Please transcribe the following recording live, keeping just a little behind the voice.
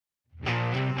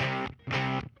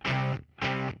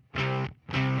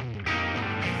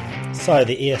So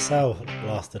the ESL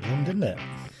lasted long, didn't it?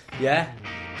 Yeah,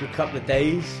 good couple of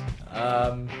days.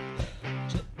 I'm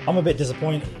a bit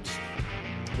disappointed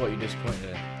What are you disappointed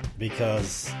in?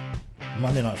 because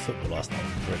Monday Night Football last night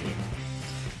was brilliant,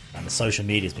 and the social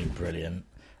media's been brilliant,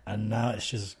 and now it's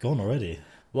just gone already.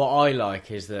 What I like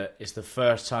is that it's the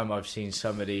first time I've seen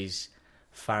some of these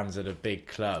fans of the big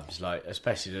clubs, like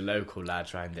especially the local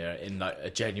lads around there, in like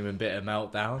a genuine bit of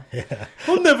meltdown. Yeah.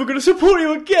 I'm never going to support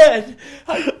you again.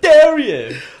 How dare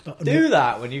you do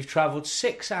that when you've travelled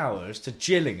 6 hours to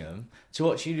Gillingham to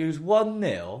watch you lose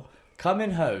 1-0,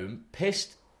 coming home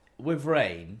pissed with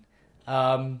rain,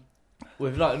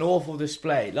 with like an awful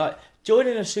display, like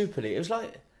joining a Super League.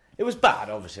 It was bad,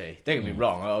 obviously. Don't get me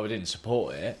wrong, I didn't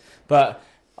support it, but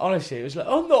honestly, it was like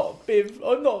I'm not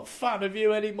a fan of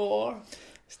you anymore.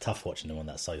 It's tough watching them on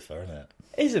that sofa, isn't it?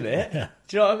 Isn't it? Yeah.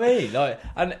 Do you know what I mean? Like,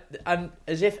 and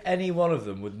as if any one of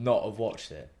them would not have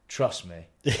watched it. Trust me,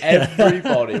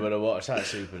 everybody would have watched that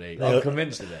Super League. I'm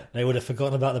convinced of it. They would have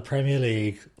forgotten about the Premier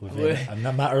League within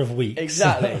a matter of weeks.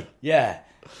 Exactly. Yeah.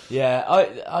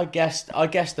 I guess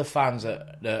the fans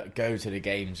that go to the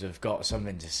games have got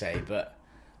something to say, but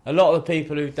a lot of the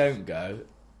people who don't go,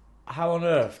 how on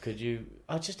earth could you?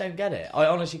 I just don't get it. I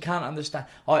honestly can't understand.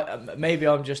 Maybe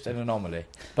I'm just an anomaly,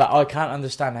 but I can't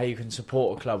understand how you can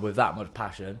support a club with that much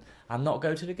passion and not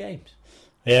go to the games.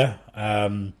 Yeah.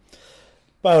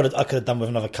 Well, I could have done with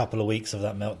another couple of weeks of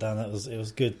that meltdown. It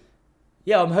was good.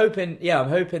 Yeah, I'm hoping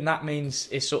that means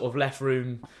it's sort of left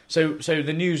room. So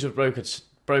the news have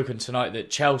broken tonight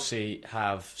that Chelsea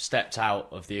have stepped out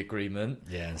of the agreement.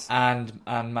 Yes. And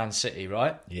Man City,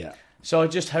 right? Yeah. So I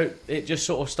just hope it just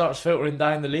sort of starts filtering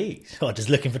down the leagues. Oh, just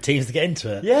looking for teams to get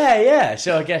into it. Yeah.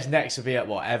 So I guess next will be at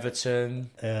Everton.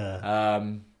 Yeah.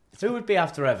 Who would be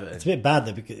after Everton? It's a bit bad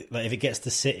though, because like, if it gets to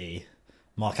City,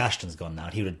 Mark Ashton's gone now.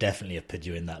 He would have definitely have put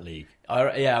you in that league.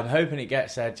 I'm hoping it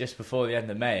gets there just before the end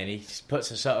of May, and he just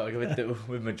puts us up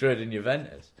with Madrid and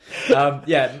Juventus.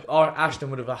 Ashton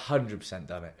would have 100%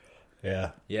 done it.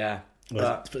 Yeah. Yeah.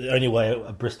 Well, it's the only way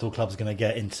a Bristol club's going to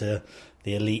get into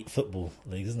the elite football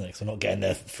league, isn't it? Because we're not getting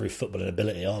there through football and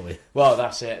ability, are we? Well,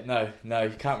 that's it. No,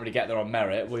 you can't really get there on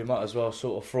merit. We might as well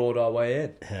sort of fraud our way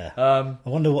in. Yeah. I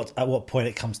wonder at what point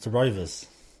it comes to Rovers.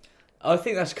 I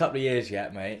think that's a couple of years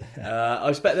yet, mate. I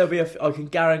expect there'll be I can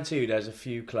guarantee you there's a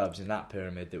few clubs in that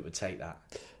pyramid that would take that.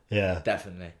 Yeah.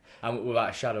 Definitely. And without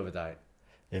a shadow of a doubt.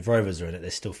 If Rovers are in it, they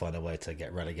still find a way to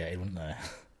get relegated, wouldn't they?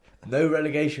 No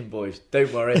relegation, boys.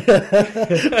 Don't worry.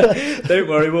 Don't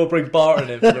worry, we'll bring Barton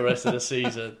in for the rest of the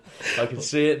season. I can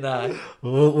see it now.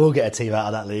 We'll get a team out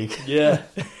of that league. Yeah.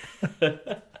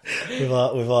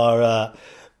 with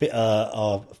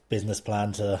our business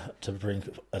plan to bring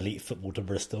elite football to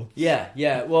Bristol.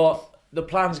 Yeah. Well, the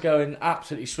plan's going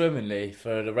absolutely swimmingly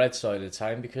for the red side of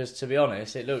town because, to be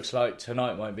honest, it looks like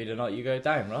tonight might be the night you go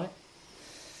down, right?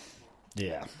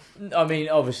 Yeah. I mean,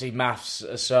 obviously, maths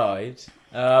aside,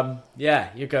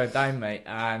 you're going down, mate.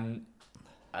 And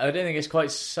I don't think it's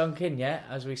quite sunk in yet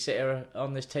as we sit here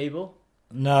on this table.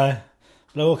 No,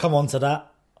 we'll come on to that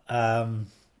when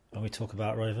we talk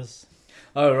about Rovers.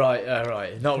 Oh,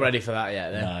 right. Not ready for that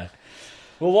yet, then. No.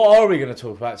 Well, what are we going to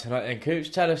talk about tonight then, Coops?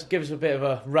 Give us a bit of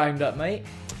a roundup, mate.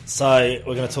 So,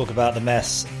 we're going to talk about the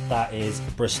mess that is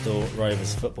Bristol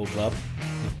Rovers Football Club.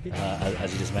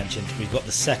 As you just mentioned, we've got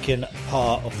the second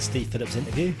part of the Steve Phillips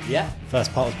interview. Yeah.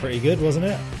 First part was pretty good, wasn't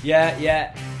it?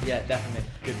 Yeah, definitely.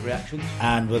 Good reactions.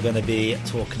 And we're going to be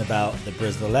talking about the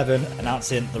Bristol 11,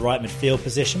 announcing the right midfield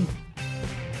position,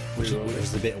 which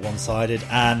was a bit one-sided,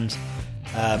 and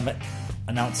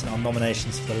announcing our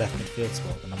nominations for the left midfield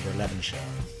spot, the number 11 shirt.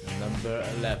 Number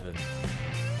 11.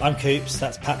 I'm Coops,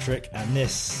 that's Patrick, and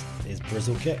this is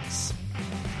Brizzle Kicks.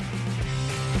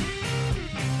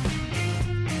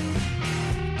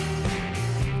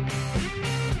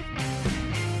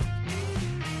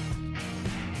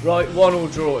 Right,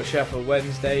 1-1 draw at Sheffield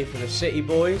Wednesday for the City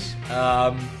boys.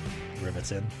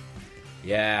 Riveting.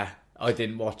 Yeah, I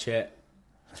didn't watch it.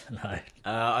 No.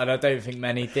 And I don't think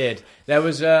many did. There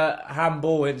was a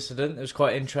handball incident that was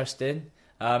quite interesting.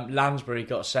 Lansbury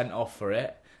got sent off for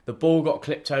it. The ball got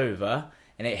clipped over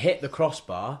and it hit the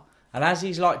crossbar. And as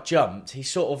he's jumped, he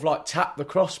sort of tapped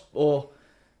the or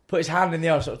put his hand in the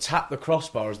air, sort of tapped the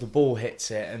crossbar as the ball hits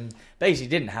it, and basically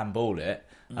didn't handball it.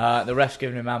 The ref's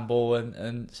giving him handball,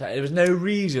 and so there was no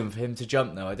reason for him to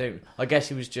jump though. I guess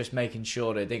he was just making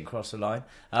sure they didn't cross the line.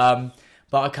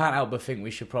 But I can't help but think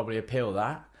we should probably appeal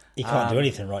that. He can't do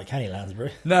anything right, can he,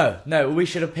 Lansbury? No, we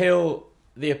should appeal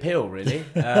the appeal, really,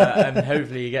 and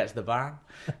hopefully he gets the ban.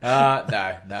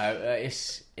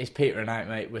 It's petering out,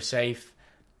 mate. We're safe.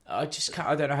 I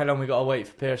don't know how long we got to wait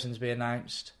for Pearson to be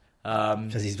announced.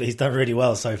 Because he's done really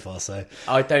well so far, so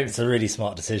I don't. it's a really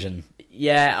smart decision.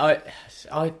 Yeah,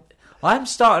 I'm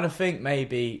starting to think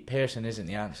maybe Pearson isn't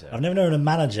the answer. I've never known a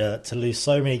manager to lose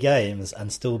so many games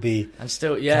and still be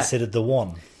considered the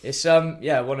one. It's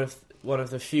one of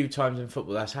the few times in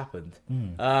football that's happened.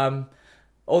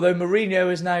 Although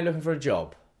Mourinho is now looking for a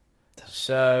job,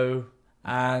 so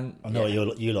and I know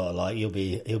what you lot are like. He'll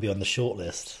be on the short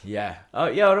list. Yeah,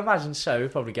 I'd imagine so. We'll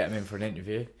probably get him in for an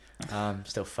interview.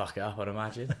 Still fuck it up, I'd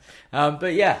imagine.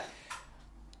 But yeah,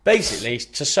 basically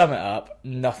to sum it up,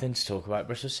 nothing to talk about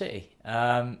Bristol City.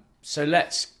 So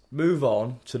let's move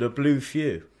on to the Blue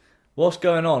Few. What's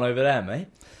going on over there, mate?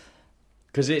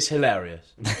 Because it's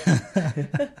hilarious.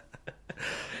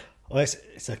 Well, it's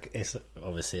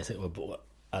obviously, I think we're,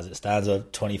 as it stands, we're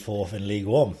 24th in League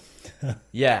One.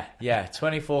 yeah,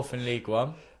 24th in League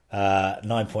One.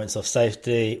 9 points off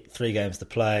safety, 3 games to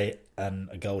play, and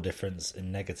a goal difference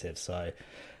in negative. So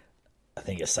I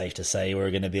think it's safe to say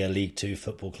we're going to be a League 2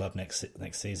 football club next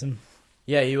season.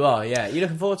 Yeah, you are, yeah. You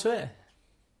looking forward to it?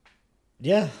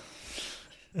 Yeah.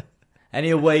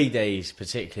 Any away days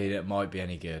particularly that might be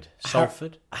any good?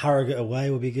 Salford? Harrogate away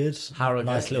would be good. Harrogate.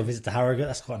 Nice little visit to Harrogate.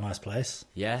 That's quite a nice place.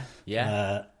 Yeah.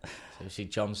 So we see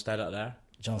John Stead up there.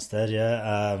 John Stead,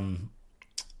 yeah.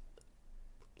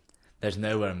 There's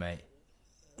nowhere, mate.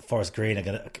 Forest Green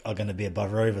are going to be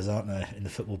above Rovers, aren't they, in the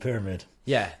football pyramid?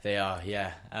 Yeah, they are,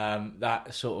 yeah.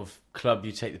 That sort of club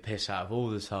you take the piss out of all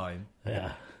the time.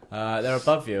 Yeah. They're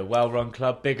above you. Well-run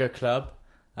club, bigger club.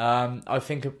 I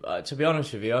think, to be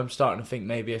honest with you, I'm starting to think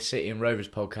maybe a City and Rovers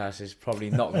podcast is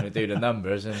probably not going to do the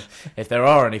numbers. And if there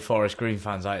are any Forest Green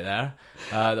fans out there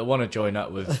that want to join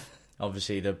up with,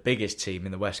 obviously, the biggest team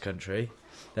in the West Country,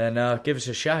 then give us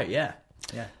a shout, yeah.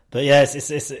 But yeah,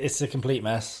 it's a complete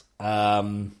mess. I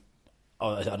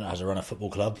don't know how to run a football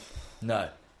club. No.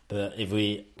 But if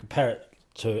we compare it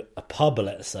to a pub,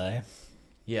 let's say.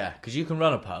 Yeah, because you can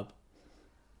run a pub.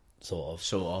 Sort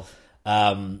of.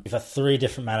 We've had 3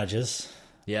 different managers.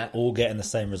 Yeah. All getting the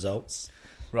same results.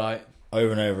 Right.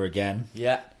 Over and over again.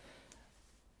 Yeah.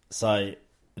 So,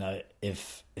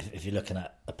 if you're looking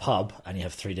at a pub and you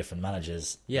have 3 different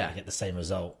managers, you get the same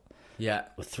result. Yeah.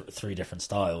 With 3 different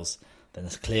styles, then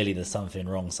there's something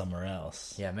wrong somewhere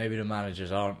else. Yeah, maybe the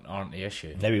managers aren't the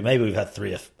issue. Maybe we've had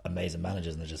 3 amazing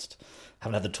managers and they just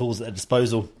haven't had the tools at their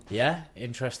disposal. Yeah,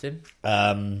 interesting.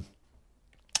 So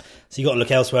you got to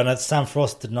look elsewhere. And Sam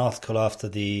Frost did an article after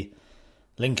the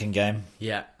Lincoln game.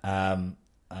 Yeah. And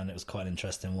it was quite an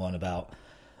interesting one about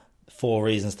 4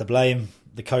 reasons to blame: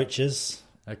 the coaches.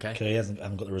 Okay. Clearly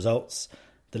haven't got the results.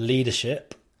 The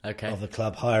leadership. Okay. Of the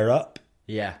club higher up.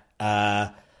 Yeah.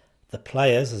 The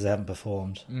players, as they haven't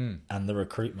performed, and the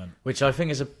recruitment. Which I think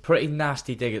is a pretty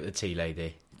nasty dig at the tea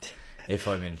lady. If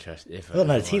I'm interested.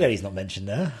 The tea lady's not mentioned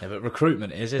there. Yeah, but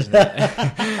recruitment isn't it?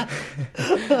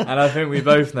 And I think we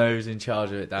both know who's in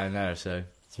charge of it down there. So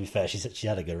to be fair, she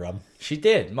had a good run. She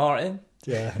did, Martin.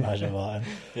 Yeah, Nigel Martin.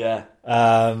 Yeah.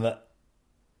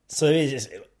 So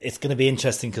it's going to be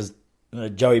interesting because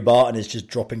Joey Barton is just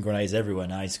dropping grenades everywhere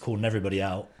now. He's calling everybody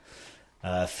out.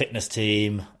 Fitness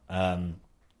team.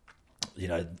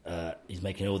 He's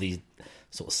making all these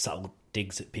sort of subtle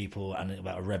digs at people and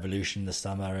about a revolution this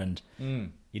summer, and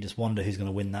you just wonder who's going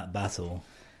to win that battle.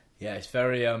 Yeah, it's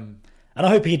very and I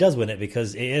hope he does win it,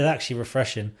 because it is actually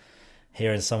refreshing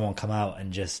hearing someone come out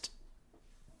and just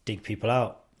dig people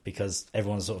out, because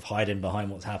everyone's sort of hiding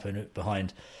behind what's happened,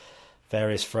 behind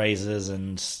various phrases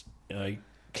and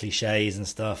cliches and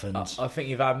stuff. And I think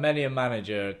you've had many a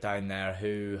manager down there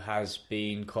who has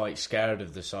been quite scared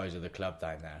of the size of the club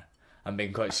down there, and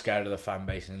been quite scared of the fan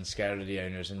base and scared of the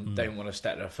owners, and don't want to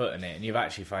step their foot in it. And you've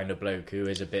actually found a bloke who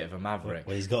is a bit of a maverick.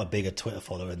 Well, he's got a bigger Twitter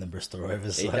following than Bristol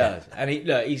Rovers. He does, and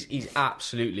he's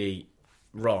absolutely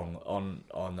wrong on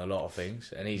a lot of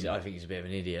things, and I think he's a bit of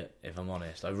an idiot, if I'm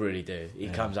honest. I really do. He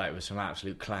comes out with some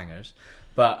absolute clangers,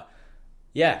 but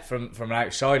yeah, from an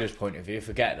outsider's point of view,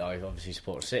 forget that I obviously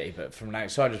support City, but from an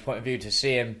outsider's point of view, to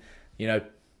see him,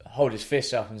 hold his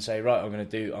fists up and say, right, I'm going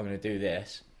to do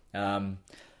this.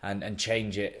 And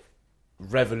change it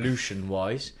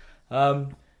revolution-wise.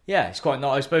 It's quite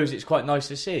nice. I suppose it's quite nice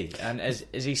to see. And is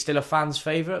he still a fan's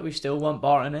favourite? We still want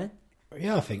Barton in?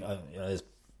 Yeah, I think there's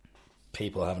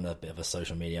people having a bit of a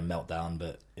social media meltdown,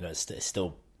 but it's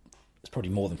probably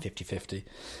more than 50-50.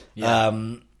 Yeah.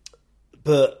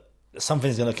 But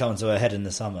something's going to come to a head in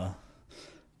the summer,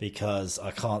 because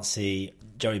I can't see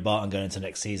Joey Barton going into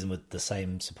next season with the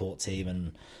same support team,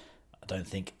 and I don't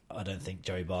think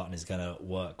Joey Barton is going to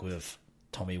work with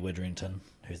Tommy Witherington,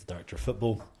 who's the director of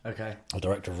football. Okay. Or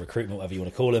director of recruitment, whatever you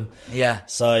want to call him. Yeah.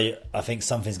 So I think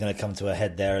something's going to come to a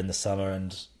head there in the summer,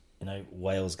 and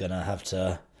Wales going to have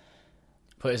to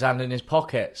put his hand in his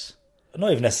pockets.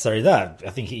 Not even necessarily that. I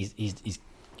think he's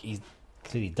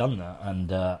clearly done that,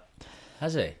 and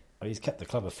has he? He's kept the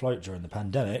club afloat during the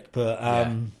pandemic. But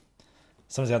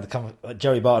someone's going to come.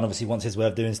 Joey Barton obviously wants his way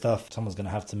of doing stuff. Someone's going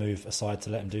to have to move aside to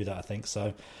let him do that, I think.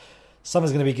 So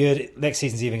summer's going to be good. Next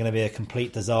season's even going to be a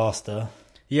complete disaster.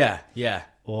 Yeah.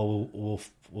 Or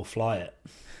we'll fly it.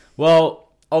 Well,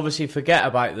 obviously, forget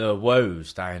about the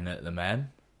woes down at the men.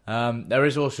 There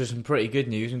is also some pretty good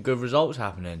news and good results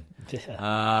happening.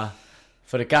 Yeah.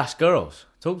 For the Gas girls.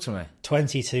 Talk to me.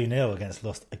 22-0 against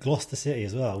Gloucester City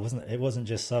as well, wasn't it? It wasn't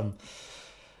just some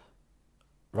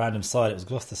random side. It was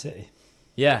Gloucester City.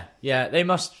 Yeah. They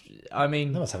must. I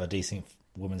mean, they must have a decent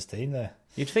women's team there.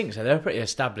 You'd think so. They're a pretty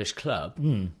established club.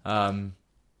 22-0.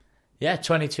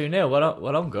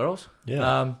 Well on, girls.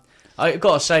 Yeah. I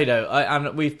got to say though,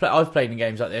 I've played in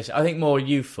games like this. I think more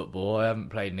youth football. I haven't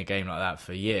played in a game like that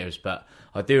for years, but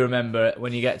I do remember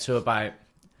when you get to about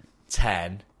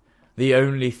 10, the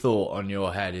only thought on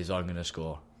your head is I'm going to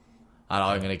score, and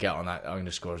I'm going to get on that. I'm going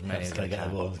to score as many as I can.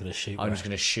 I'm going to shoot. I'm just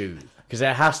going to shoot because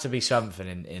there has to be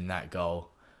something in that goal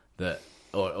that,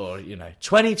 or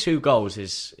 22 goals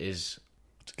is it's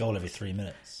a goal every 3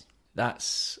 minutes.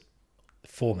 That's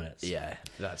 4 minutes. Yeah,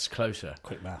 that's closer.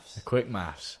 Quick maths. It's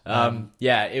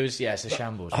a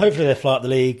shambles. Hopefully they fly up the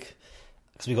league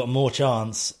because we've got more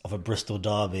chance of a Bristol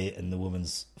derby in the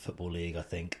Women's Football League, I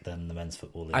think, than the Men's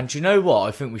Football League. And do you know what?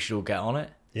 I think we should all get on it.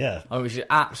 Yeah. We should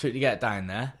absolutely get down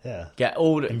there. Yeah. Get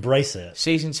all the embrace it.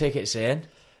 Season tickets in.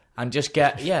 And just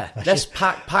get let's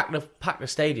pack the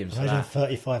stadiums. Imagine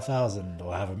 35,000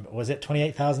 or was it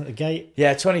 28,000 at the gate?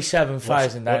 Yeah,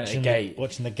 27,000 down at the gate.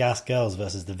 Watching the Gas girls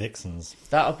versus the Vixens.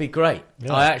 That would be great.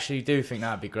 Yeah. I actually do think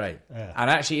that would be great. Yeah.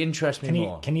 And actually interest me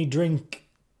more. Can you drink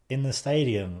in the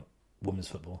stadium women's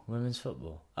football? Women's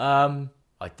football? I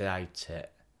doubt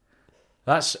it.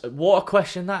 That's what a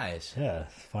question that is. Yeah,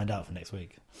 find out for next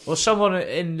week. Well, someone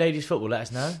in ladies football let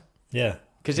us know. Yeah.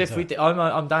 Because if we,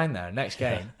 I'm down there next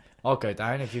game. I'll go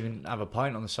down if you can have a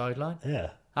pint on the sideline. Yeah.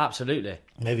 Absolutely.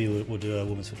 Maybe we'll do a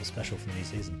women's football special for the new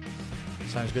season.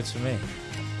 Sounds good to me.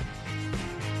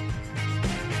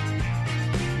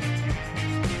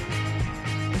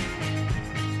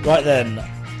 Right then,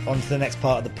 on to the next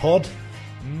part of the pod.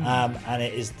 And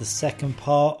it is the second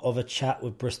part of a chat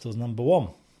with Bristol's number one.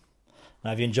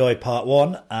 Now, if you enjoyed part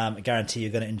one, I guarantee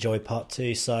you're going to enjoy part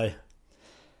two, so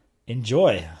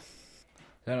enjoy.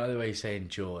 I don't know the way you say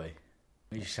enjoy.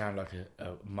 You sound like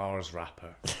a Mars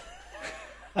rapper.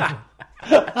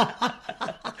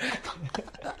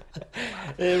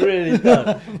 It really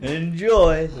does.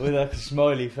 Enjoy with like a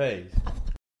smiley face.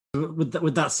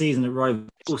 With that season at Rovers,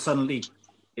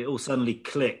 it all suddenly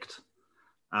clicked.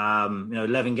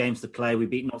 11 games to play. We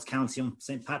beat Notts County on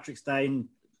St Patrick's Day, and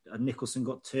Nicholson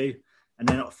got 2. And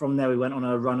then from there, we went on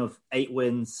a run of 8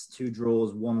 wins, 2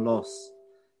 draws, 1 loss,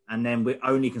 and then we're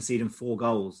only conceding 4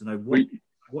 goals.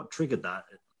 What triggered that?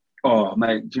 Oh,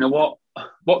 mate, do you know what?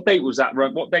 What date was that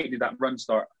run? What date did that run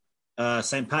start?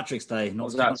 St Patrick's Day.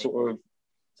 Was that sort of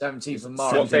 17th of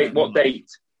March? What date?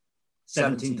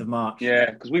 17th of March.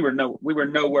 Yeah, because we were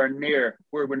nowhere near.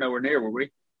 We were nowhere near, were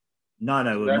we? No,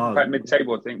 we were about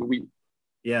mid-table, I think. But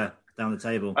down the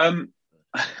table. Do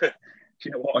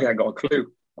you know what? I ain't got a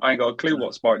clue. I ain't got a clue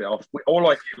what sparked it off. All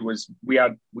I knew was we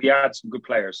had some good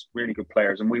players, really good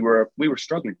players, and we were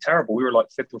struggling terrible. We were like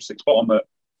 5th or 6th bottom at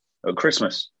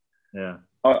Christmas. Yeah,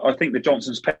 I think the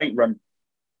Johnson's Paint run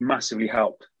massively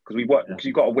helped because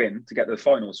you got to win to get to the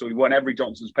final. So we won every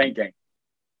Johnson's Paint game.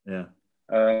 Yeah.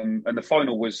 And the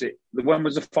final was it. When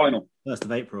was the final? 1st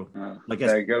of April. I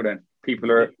guess. There you go. Then people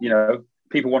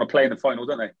want to play in the final,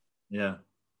 don't they? Yeah.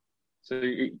 So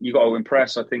you got to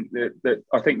impress. I think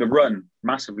the run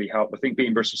massively helped. I think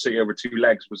beating Bristol City over 2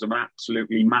 legs was an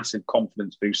absolutely massive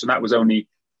confidence boost, and that was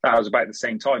about the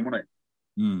same time, wasn't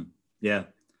it? Yeah,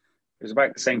 it was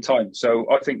about the same time.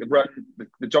 So I think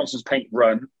the Johnson's Paint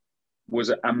run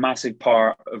was a massive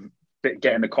part of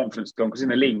getting the confidence going. Because in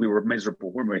the league we were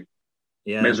miserable, weren't we?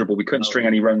 Yeah, miserable. We couldn't string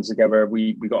any runs together.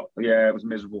 We got it was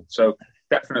miserable. So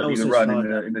definitely the run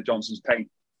in the Johnson's Paint.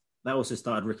 That also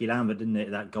started Ricky Lambert, didn't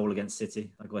it? That goal against City.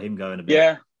 I got him going a bit.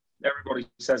 Yeah, everybody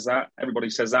says that.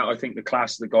 I think the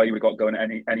class of the guy you got going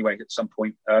anyway at some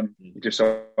point. It just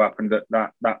so happened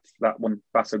that one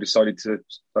Basso decided to,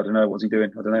 I don't know, what was he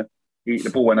doing? I don't know. The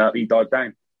ball went up, he dived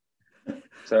down.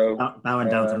 So bowing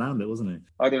down to Lambert, wasn't he?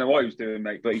 I don't know what he was doing,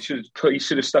 mate, but he should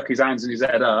have stuck his hands and his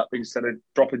head up instead of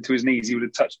dropping to his knees. He would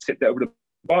have tipped it over the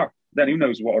bar. Then who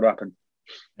knows what would happen?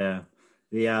 Yeah.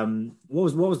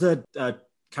 What was the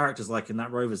characters like in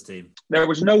that Rovers team? There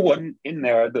was no one in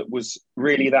there that was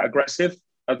really that aggressive.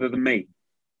 other than me.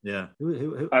 Yeah.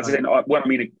 As in, when I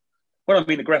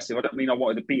mean aggressive, I don't mean I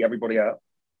wanted to beat everybody up.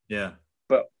 Yeah.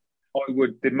 But I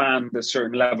would demand a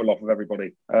certain level off of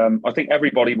everybody. I think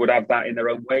everybody would have that in their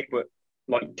own way, but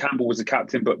like Campbell was the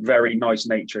captain, but very nice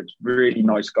natured, really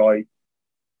nice guy.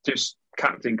 Just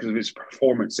captain because of his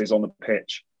performances on the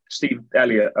pitch. Steve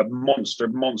Elliott, a monster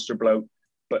bloke,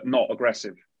 but not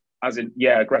aggressive. As in,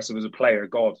 aggressive as a player.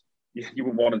 God, you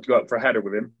wouldn't want to go up for a header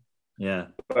with him. Yeah.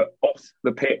 But off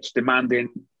the pitch, demanding,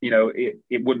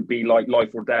 it wouldn't be like life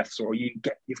or death. So you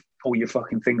pull your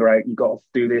fucking finger out. You got to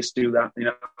do this, do that.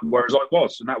 Whereas I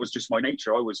was, and that was just my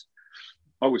nature. I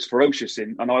was ferocious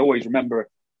and I always remember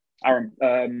Aaron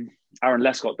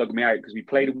Lescott dug me out because we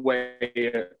played away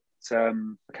at I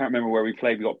can't remember where we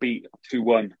played. We got beat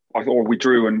 2-1. Or we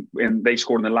drew and they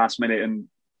scored in the last minute. And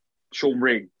Sean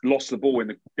Rigg lost the ball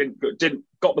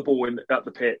got the ball at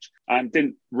the pitch and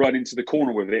didn't run into the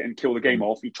corner with it and kill the game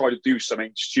off. He tried to do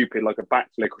something stupid like a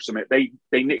backflick or something.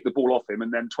 They nicked the ball off him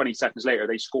and then 20 seconds later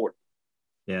they scored.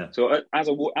 Yeah. So as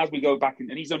we go back,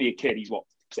 and he's only a kid. He's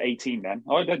 18 then.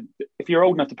 If you're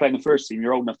old enough to play in the first team,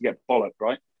 you're old enough to get bollocked,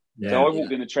 right? Yeah, so I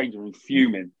walked in the change room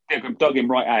fuming. Dug him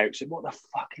right out. Said, "What the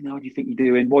fucking hell do you think you're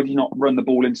doing? Why do you not run the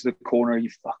ball into the corner? You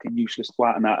fucking useless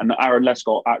twat!" And that. And Aaron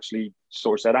Lescott actually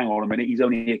sort of said, "Hang on a minute, he's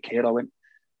only a kid." I went,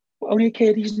 "Well, only a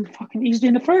kid? He's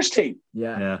in the first team."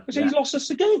 Yeah. So he's lost us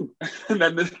the game. And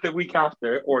then the week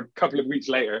after, or a couple of weeks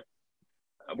later,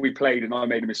 we played and I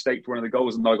made a mistake for one of the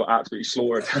goals and I got absolutely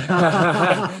slaughtered.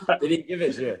 Did he give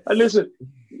it to you? And listen,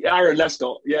 Aaron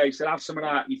Lescott, he said, "Have some of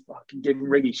that. You fucking give him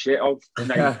Riggy shit."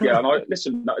 And I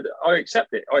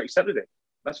accept it. I accepted it.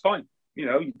 That's fine.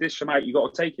 You dish them out, you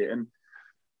got to take it. And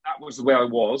that was the way I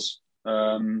was.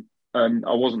 And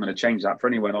I wasn't going to change that for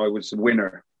anyone. I was a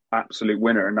winner, absolute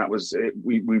winner. And that was it.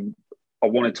 I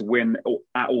wanted to win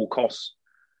at all costs.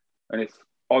 And if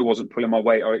I wasn't pulling my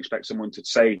weight, I expect someone to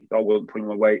say I wasn't pulling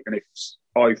my weight. And if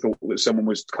I thought that someone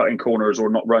was cutting corners or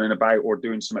not running about or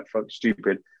doing something fucking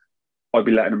stupid, I'd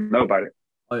be letting them know about it.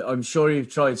 I'm sure you've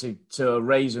tried to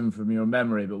erase them from your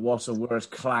memory, but what's the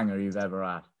worst clanger you've ever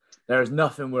had? There's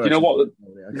nothing worse. You know what?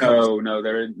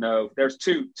 No. There's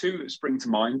two that spring to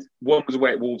mind. One was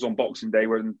away at Wolves on Boxing Day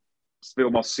when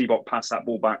Vilmos Seabok passed that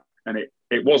ball back, and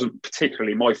it wasn't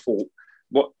particularly my fault.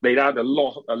 They'd had a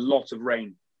lot of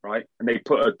rain, right? And they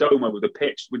put a dome over the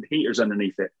pitch with heaters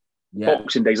underneath it. Yeah.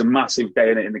 Boxing Day's a massive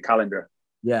day in the calendar.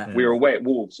 Yeah. We were away at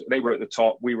Wolves. They were at the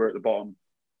top. We were at the bottom.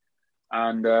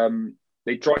 And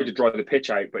they tried to dry the pitch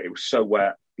out, but it was so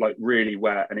wet, like really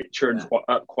wet, and it churned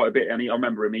up quite a bit. And I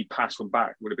remember he passed one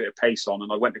back with a bit of pace on, and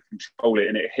I went to control it,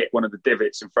 and it hit one of the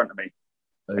divots in front of me.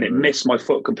 And it missed my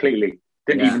foot completely.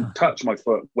 Didn't even touch my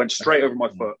foot. Went straight over my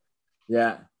foot.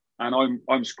 Yeah. And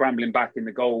I'm scrambling back in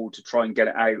the goal to try and get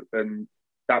it out. And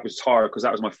that was hard because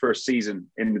that was my first season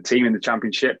in the team in the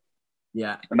championship.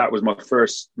 Yeah. And that was my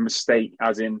first mistake,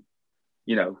 as in,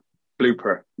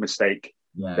 blooper mistake.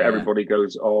 Yeah, that everybody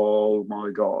goes, "Oh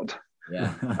my God."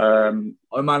 Yeah. I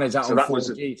managed that on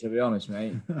 4G, to be honest,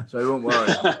 mate. So I won't worry.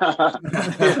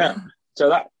 So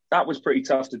that was pretty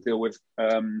tough to deal with.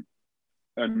 And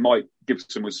Mike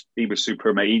Gibson was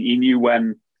super, mate. He knew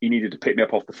when he needed to pick me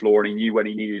up off the floor, and he knew when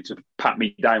he needed to pat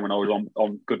me down when I was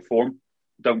on good form.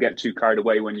 Don't get too carried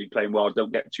away when you're playing well.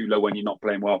 Don't get too low when you're not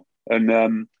playing well. And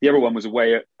the other one was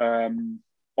away at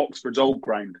Oxford's old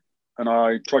ground, and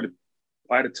I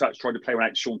had a touch, tried to play one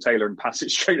out to Sean Taylor and pass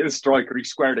it straight to the striker. He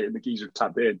squared it and the geezer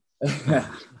tapped in.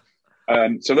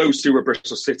 So those two were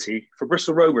Bristol City. For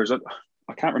Bristol Rovers,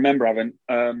 I can't remember having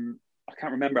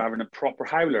a proper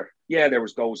howler. Yeah, there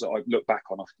was goals that I look back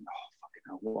on. I think, fucking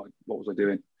hell, what was I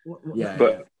doing?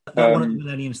 That one at the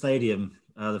Millennium Stadium,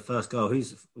 the first goal.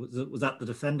 Was that the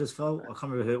defender's fault? I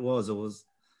can't remember who it was. It was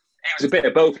a bit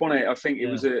of both, wasn't it? I think it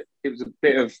was a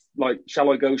bit of like,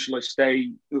 shall I go? Shall I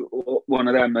stay? One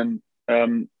of them.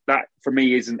 And that for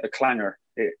me isn't a clanger.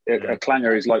 A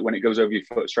clanger is like when it goes over your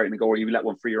foot straight in the goal, or you let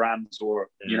one through your hands, or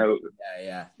you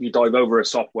dive over a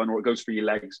soft one, or it goes through your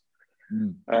legs.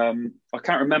 I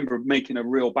can't remember making a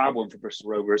real bad one for Bristol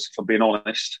Rovers, if I'm being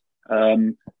honest.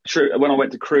 Sure, when I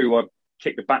went to Crewe, I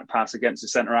kicked a back pass against the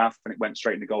centre half, and it went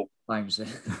straight in the goal. Thanks.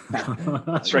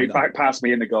 Straight back past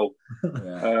me in the goal.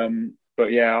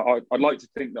 But yeah, I'd like to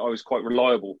think that I was quite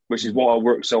reliable, which is what I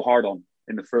worked so hard on.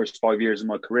 In the first 5 years of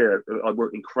my career, I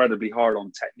worked incredibly hard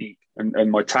on technique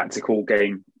and my tactical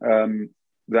game.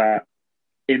 That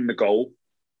in the goal,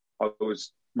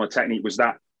 my technique was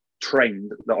that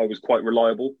trained that I was quite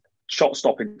reliable. Shot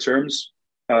stopping terms,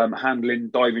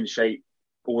 handling, diving shape,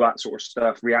 all that sort of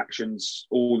stuff, reactions,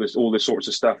 all the sorts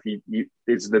of stuff.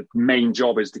 Is the main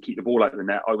job is to keep the ball out of the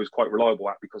net. I was quite reliable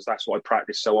at because that's what I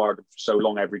practiced so hard, so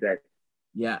long every day.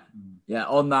 Yeah.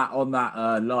 On that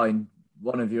line,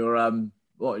 one of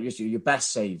your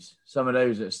best saves? Some of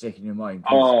those that stick in your mind.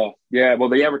 Oh yeah, well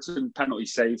the Everton penalty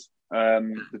save,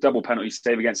 the double penalty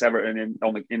save against Everton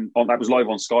on that was live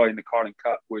on Sky in the Carling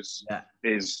Cup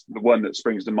is the one that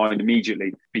springs to mind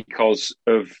immediately because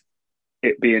of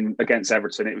it being against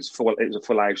Everton. It was a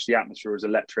full house. The atmosphere was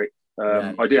electric.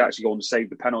 I did actually go on to save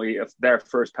the penalty of their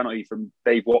first penalty from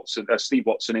Steve Watson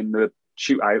in the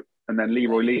shootout, and then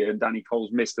Leroy Lita and Danny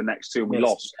Coles missed the next two, and we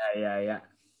lost.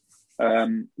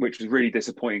 Which was really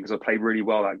disappointing because I played really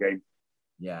well that game.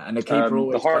 Yeah, and the keeper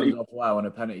always comes off well on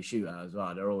a penalty shootout as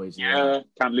well. They're always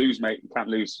can't lose, mate. Can't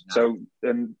lose. No. So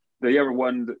then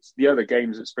the other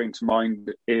games that spring to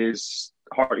mind is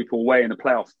Hartlepool away in the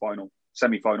playoff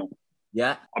semi-final.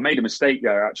 Yeah, I made a mistake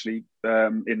there actually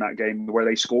in that game where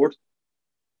they scored,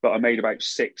 but I made about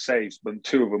 6 saves, but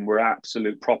 2 of them were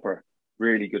absolute proper,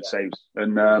 really good saves,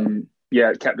 and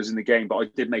it kept us in the game. But I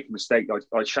did make a mistake.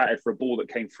 I shouted for a ball that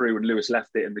came through, and Lewis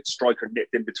left it, and the striker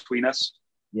nipped in between us.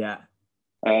 Yeah,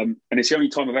 and it's the only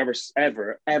time I've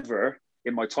ever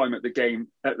in my time at the game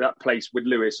at that place with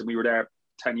Lewis, and we were there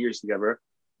 10 years together.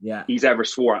 Yeah, he's ever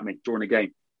swore at me during a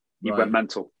game. He went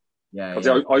mental.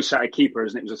 I shouted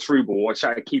keepers, and it was a through ball. I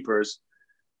shouted keepers,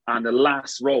 and the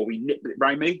last roll, he nipped it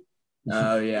round me.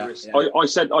 Oh, yeah. I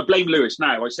said, I blame Lewis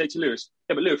now. I say to Lewis,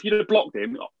 yeah, but Lewis, if you'd have blocked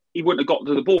him, he wouldn't have got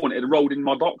to the ball and it had rolled in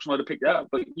my box and I'd have picked it up.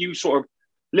 But you sort of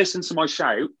listened to my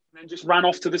shout and then just ran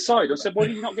off to the side. I said, why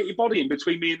did you not get your body in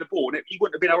between me and the ball? And he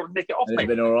wouldn't have been able to nick it off, mate.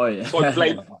 Been all right.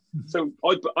 So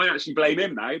I actually blame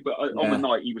him now. But on the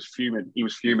night, he was fuming.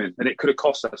 And it could have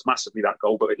cost us massively, that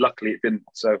goal, but luckily it didn't.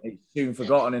 So he's soon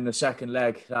forgotten in the second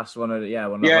leg. That's one of the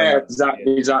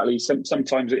exactly.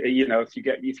 Sometimes if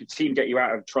your team get you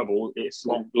out of trouble, it's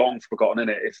long forgotten, isn't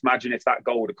it? Imagine if that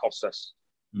goal would have cost us.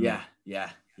 Yeah.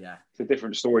 It's a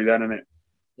different story then, isn't it?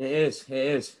 It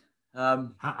is.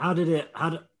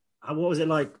 What was it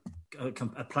like a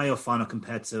playoff final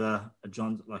compared to a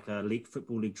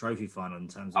football league trophy final in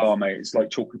terms of? Oh mate, it's like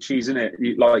chalk and cheese, isn't it?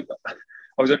 I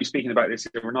was only speaking about this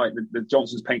the other night. The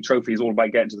Johnson's Paint Trophy is all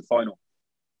about getting to the final.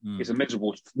 It's a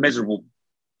miserable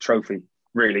trophy,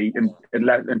 really,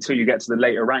 until you get to the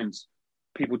later rounds.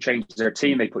 People change their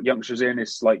team, they put youngsters in.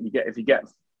 It's like if you get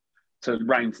to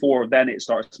round 4, then it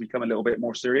starts to become a little bit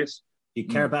more serious. Do you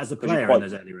care about as a player in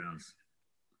those early rounds?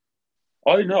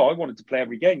 I know. I wanted to play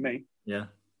every game, mate. Yeah.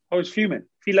 I was fuming.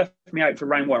 If he left me out for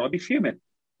round 1, I'd be fuming.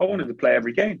 I wanted to play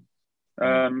every game.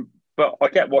 But I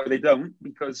get why they don't,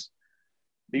 because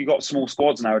you got small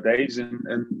squads nowadays and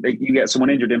you get someone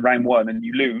injured in round 1 and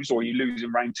you lose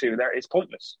in round 2. It's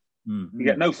pointless. Mm-hmm. You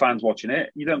get no fans watching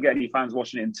it. You don't get any fans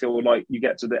watching it until you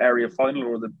get to the area final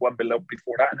or the one below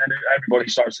before that. And then everybody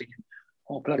starts thinking,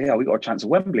 oh, bloody hell, we got a chance of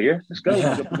Wembley here. Let's go.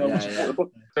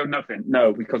 So nothing.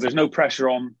 No, because there's no pressure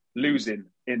on losing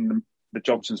in the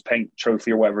Johnson's Paint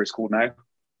Trophy or whatever it's called now.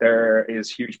 There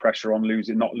is huge pressure on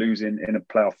not losing in a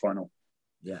playoff final.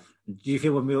 Yeah. Do you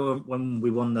feel when we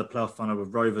won the playoff final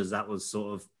with Rovers, that was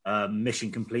sort of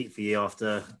mission complete for you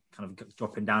after kind of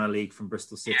dropping down a league from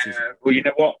Bristol City? Yeah. Well, you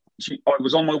know what? I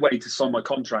was on my way to sign my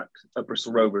contract at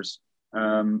Bristol Rovers.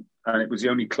 And it was the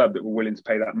only club that were willing to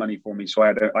pay that money for me. So I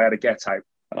had a get out.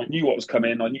 And I knew what was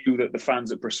coming. I knew that the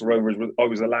fans at Bristol Rovers, I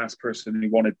was the last person who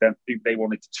wanted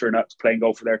to turn up to play and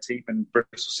goal for their team. And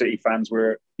Bristol City fans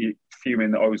were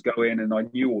fuming that I was going. And I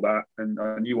knew all that. And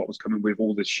I knew what was coming with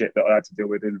all this shit that I had to deal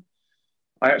with. And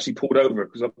I actually pulled over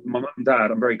because my mum and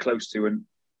dad I'm very close to. And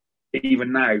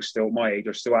even now, still at my age,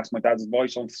 I still ask my dad's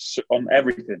advice on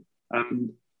everything.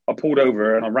 And I pulled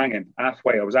over and I rang him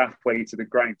halfway. I was halfway to the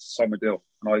ground to sign my deal.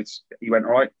 And he went,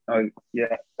 all right?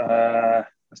 I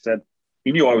said,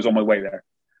 he knew I was on my way there.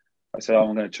 I said,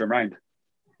 I'm going to turn around.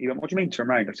 He went, what do you mean turn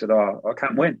around? I said, I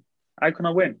can't win. How can I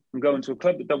win? I'm going to a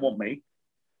club that don't want me.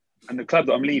 And the club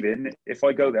that I'm leaving, if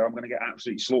I go there, I'm going to get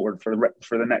absolutely slaughtered for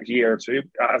the next year or two.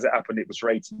 As it happened, it was for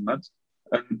 18 months.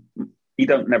 And he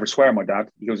never swear, my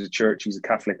dad. He goes to church, he's a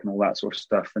Catholic and all that sort of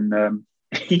stuff. And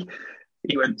he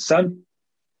went, son,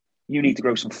 you need to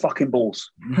grow some fucking balls.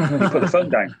 And he put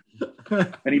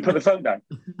the phone down.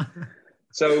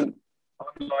 So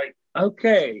I'm like,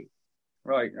 okay,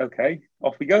 right, okay,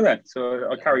 off we go then. So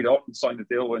I carried on and signed the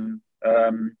deal, and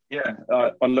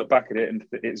I look back at it, and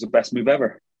it was the best move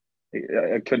ever.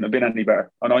 It couldn't have been any better.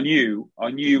 And I knew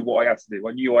what I had to do.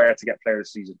 I knew I had to get player of the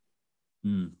season.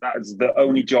 That is the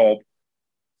only job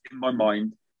in my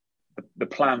mind. The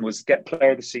plan was get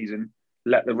player of the season,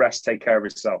 let the rest take care of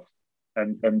itself.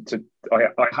 And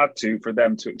I had to for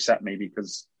them to accept me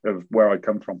because of where I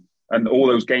come from. And all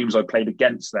those games I played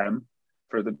against them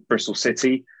for the Bristol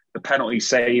City, the penalty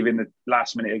save in the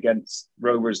last minute against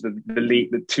Rovers, the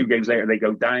league, the 2 games later they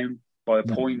go down by a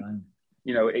point.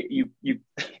 You know, you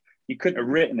couldn't have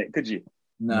written it, could you?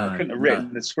 No, I couldn't have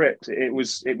written the script. It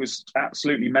was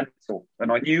absolutely mental.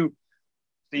 And I knew,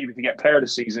 Steve, if you get player of the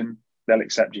season, they'll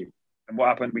accept you. And what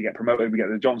happened? We get promoted. We get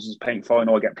the Johnson's Paint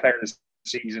final. I get player of the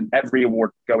season. Every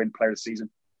award going player of the season.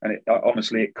 And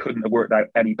honestly, it couldn't have worked out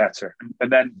any better.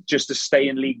 And then just to stay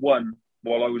in League One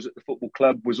while I was at the football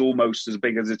club was almost as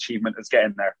big as an achievement as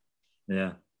getting there.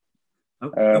 Yeah.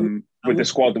 With the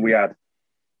squad that we had.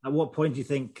 At what point do you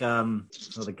think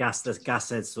the gas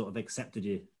heads sort of accepted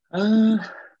you? I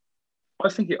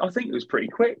think it was pretty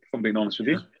quick, if I'm being honest with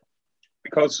you.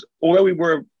 Because although we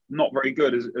were not very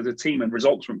good as a team and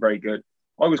results weren't very good,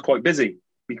 I was quite busy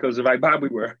because of how bad we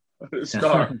were at the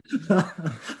start.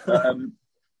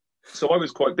 So I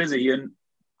was quite busy, and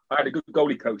I had a good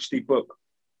goalie coach, Steve Book.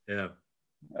 Yeah.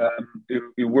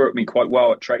 Who worked me quite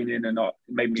well at training and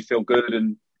made me feel good,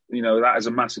 and you know that is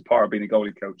a massive part of being a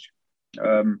goalie coach.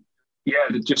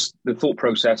 The thought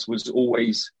process was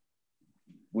always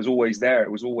there.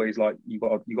 It was always like you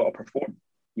got to perform.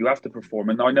 You have to perform.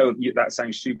 And I know that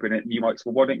sounds stupid, and you might say,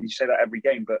 well, why don't you say that every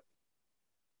game? But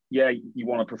yeah, you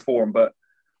want to perform, but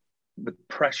the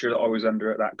pressure that I was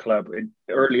under at that club,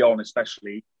 early on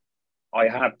especially, I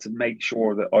had to make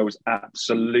sure that I was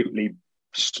absolutely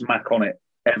smack on it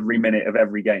every minute of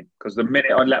every game. Because the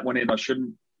minute I let one in, I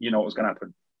shouldn't, you know what was going to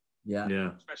happen.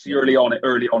 Yeah. Especially early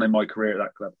on in my career at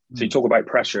that club. So you talk about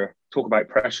pressure,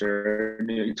 and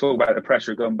you talk about the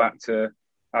pressure going back to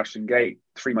Ashton Gate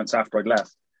 3 months after I'd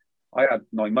left. I had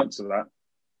 9 months of that.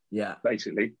 Yeah.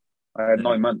 Basically. I had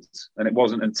 9 months. And it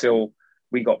wasn't until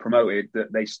we got promoted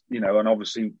that they, you know, and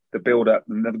obviously the build-up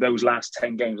and those last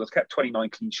 10 games, I kept 29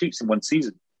 clean sheets in one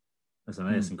season. That's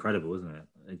amazing. It's incredible, isn't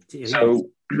it? So,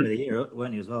 player of the year,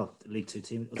 weren't you as well? League Two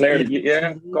team. Player of the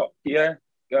year, got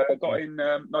in.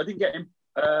 No, I didn't get in.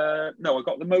 No, I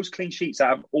got the most clean sheets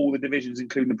out of all the divisions,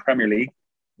 including the Premier League.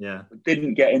 Yeah,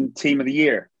 didn't get in Team of the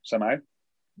Year somehow.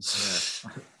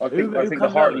 Yeah. I think the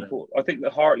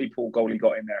Hartlepool goalie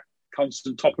got in there.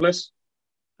 Constantopoulos.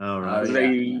 Oh right.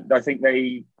 I think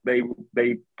they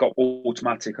got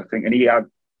automatic. I think, and he had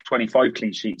 25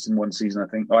 clean sheets in one season. I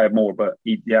think I had more, but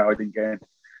I didn't get in.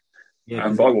 Yeah,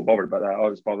 but I wasn't bothered about that. I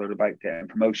was bothered about getting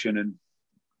promotion and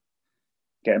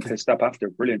getting pissed up after.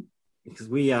 Brilliant. Because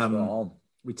we had them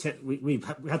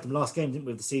last game, didn't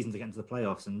we, of the season to get into the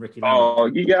playoffs, and Ricky.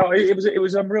 It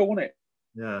was unreal, wasn't it?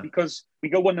 Yeah. Because we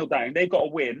go 1-0 down, they've got to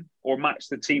win or match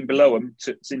the team below them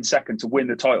in second to win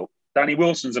the title. Danny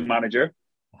Wilson's a manager,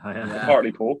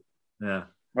 Hartlepool. Yeah.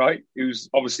 Right? Who's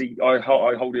obviously I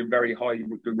hold in very high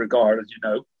regard, as you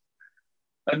know.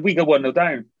 And we go 1-0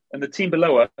 down, and the team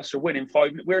below us are winning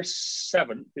 5. We're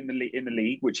 7th in the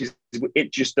league, which is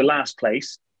just the last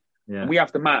place. Yeah. And we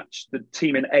have to match the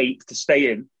team in 8th to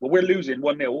stay in. Well, we're losing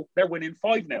 1-0. They're winning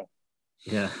 5-0.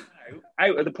 Yeah.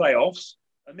 Out of the playoffs.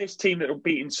 And this team that are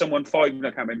beating someone 5, I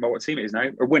can't remember what team it is now,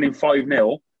 are winning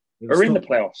 5-0, are in the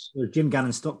playoffs. It was Jim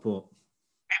Gannon Stockport.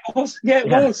 It was. Yeah,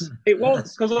 it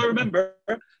was. Because I remember,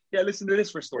 listen to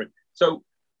this for a story. So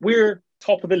we're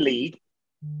top of the league.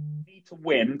 We need to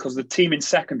win because the team in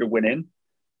second are winning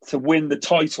to win the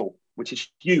title, which is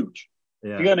huge.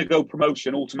 Yeah. If you're going to go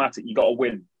promotion automatic, you got to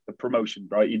win the promotion,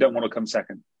 right? You don't want to come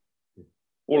second.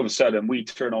 All of a sudden, we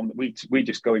turn on. We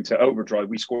just go into overdrive.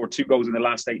 We scored 2 goals in the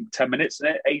last 10 minutes,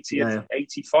 isn't it?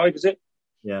 85, is it?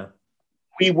 Yeah.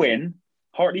 We win.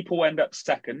 Hartlepool end up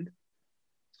second.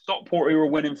 Stockport, who were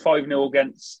winning 5-0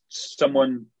 against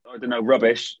someone, I don't know,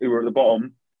 rubbish, who were at the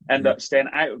bottom, end up staying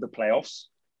out of the playoffs.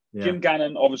 Yeah. Jim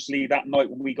Gannon, obviously, that night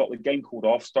when we got the game called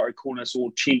off, started calling us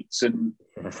all cheats and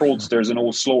fraudsters and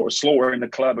all slaughter in the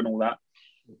club and all that.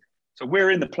 So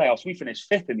we're in the playoffs. We finished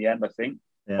 5th in the end, I think.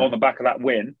 On the back of that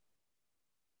win.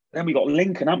 Then we got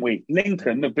Lincoln, haven't we?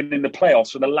 Lincoln have been in the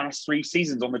playoffs for the last 3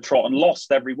 seasons on the trot and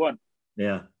lost every one.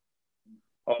 Yeah.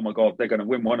 Oh my God, they're going to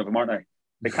win one of them, aren't they?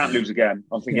 They can't lose again.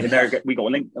 I'm thinking we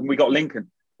got Lincoln.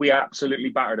 We absolutely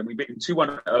battered them. We beat them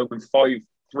 2-1 at home and 5-3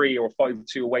 or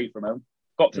 5-2 away from home.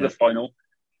 Got to the final.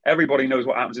 Everybody knows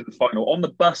what happens in the final. On the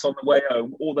bus on the way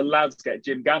home, all the lads get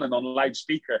Jim Gannon on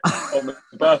loudspeaker on the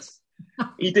bus.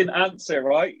 He didn't answer,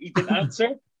 right? He didn't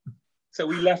answer. So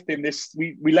we left him this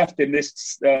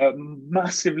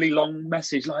massively long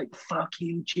message like, fuck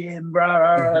you, Jim. Rah,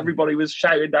 rah. Everybody was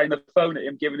shouting down the phone at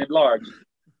him, giving him large.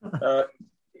 Never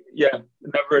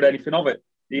heard anything of it.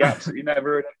 He absolutely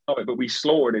never heard anything of it. But we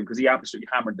slaughtered him because he absolutely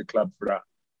hammered the club for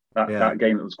that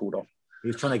game that was called off. He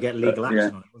was trying to get legal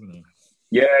action on it, wasn't he?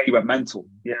 Yeah, he went mental.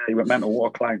 What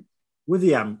a clown.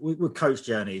 With Coach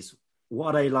journeys,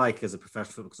 what are they like as a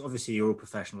professional? Because obviously you're all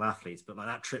professional athletes, but like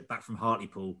that trip back from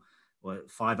Hartlepool,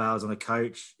 5 hours on a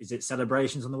coach? Is it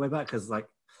celebrations on the way back? Because like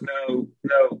no.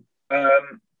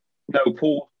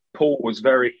 Paul was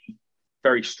very,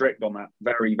 very strict on that.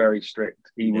 Very, very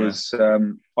strict. He was. I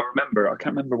can't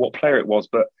remember what player it was,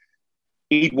 but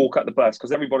he'd walk up the bus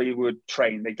because everybody would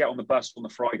train. They'd get on the bus on the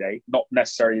Friday, not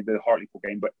necessarily the Hartlepool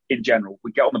game, but in general,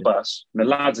 we'd get on the bus and the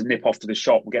lads would nip off to the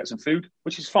shop and get some food,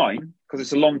 which is fine because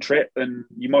it's a long trip and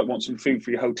you might want some food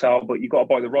for your hotel, but you've got to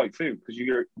buy the right food because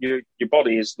your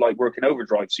body is like working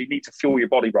overdrive. So you need to fuel your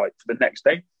body right for the next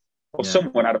day. Well,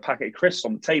 someone had a packet of crisps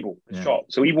on the table in the shop.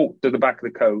 So he walked to the back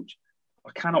of the coach.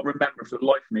 I cannot remember for the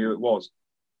life of me who it was.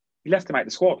 He left him out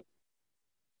the squad.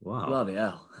 Wow. Bloody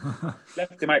hell.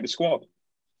 Left him out the squad.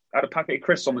 Had a packet of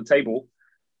crisps on the table.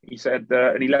 He said,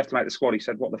 and he left him out the squad. He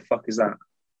said, "What the fuck is that?"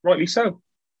 Rightly so. You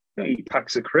don't eat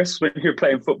packs of crisps when you're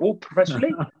playing football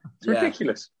professionally. It's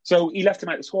ridiculous. So he left him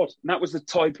out the squad. And that was the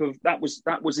type of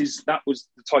the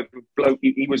type of bloke.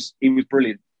 He was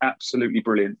brilliant, absolutely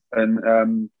brilliant.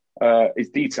 And his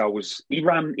detail was he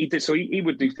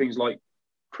would do things like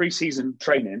pre-season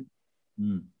training.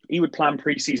 He would plan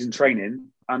pre-season training,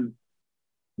 and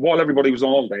while everybody was on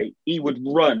holiday, he would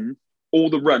run all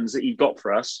the runs that he got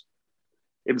for us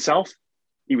himself.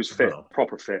 He was fit,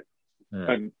 proper fit.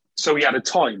 Yeah. And so he had a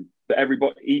time that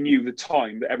he knew the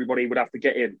time that everybody would have to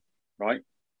get in, right?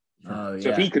 So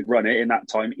if he could run it in that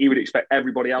time, he would expect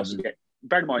everybody else to get.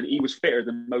 Bear in mind, he was fitter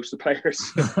than most of the players.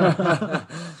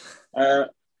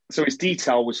 So his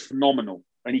detail was phenomenal.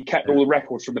 And he kept all the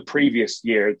records from the previous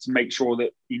year to make sure that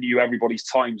he knew everybody's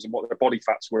times and what their body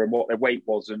fats were and what their weight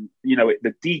was. And,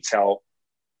 the detail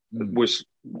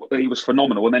he was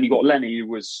phenomenal. And then you got Lenny, who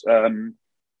was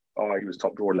he was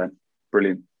top drawer. Len,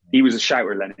 brilliant. He was a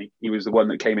shouter. Lenny, he was the one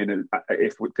that came in and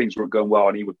if things weren't going well,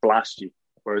 and he would blast you.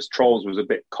 Whereas Trolls was a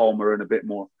bit calmer and a bit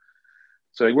more.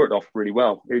 So they worked off really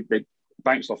well. They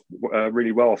bounced off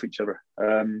really well off each other.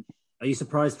 Are you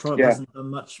surprised Trolls hasn't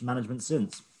done much management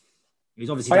since? He's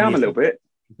obviously. I am a little bit.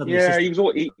 Yeah, he was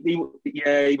always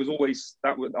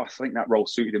that. I think that role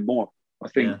suited him more.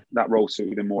 That role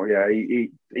suited him more. Yeah, he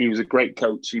was a great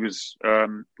coach. He was,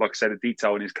 like I said, the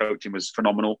detail in his coaching was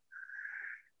phenomenal.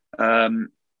 So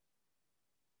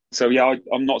yeah,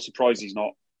 I'm not surprised he's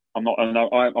not. I'm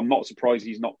not surprised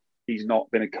he's not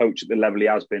been a coach at the level he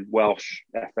has been. The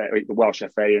Welsh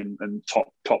FA and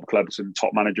top clubs and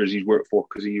top managers he's worked for,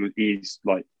 because he was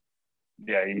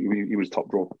top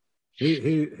draw.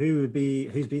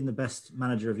 Who's been the best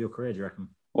manager of your career, do you reckon?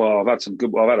 Well, I've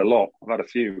had a lot. I've had a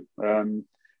few.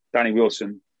 Danny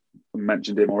Wilson, I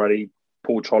mentioned him already.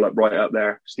 Paul Trollope right up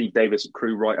there. Steve Davis at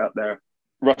Crewe right up there.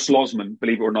 Russ Losman,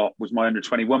 believe it or not, was my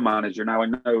under-21 manager. Now I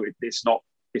know it's not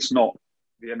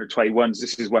the under-21s.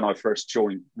 This is when I first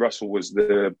joined. Russell was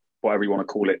the, whatever you want to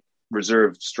call it,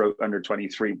 reserve stroke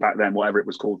under-23 back then, whatever it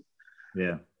was called.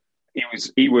 Yeah.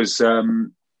 He was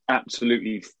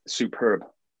absolutely superb.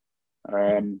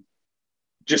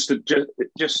 Just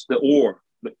the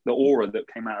aura that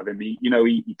came out of him. He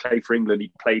played for England.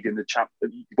 He played in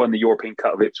he won the European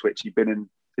Cup of Ipswich. He'd been in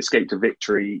Escape to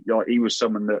Victory. He was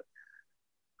someone that,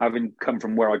 having come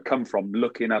from where I'd come from,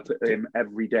 looking up at him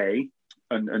every day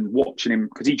and watching him,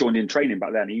 because he joined in training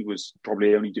back then. He was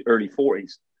probably only early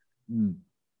 40s.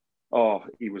 Oh,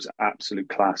 he was absolute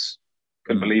class.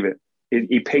 Couldn't believe it.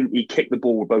 He kicked the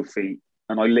ball with both feet,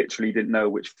 and I literally didn't know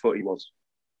which foot he was.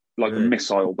 Like a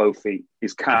missile, both feet.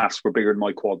 His calves were bigger than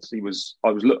my quads. I was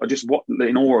just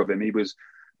in awe of him. He was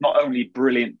not only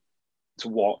brilliant to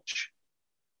watch,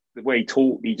 the way he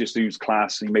taught, he just used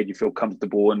class and he made you feel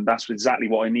comfortable. And that's exactly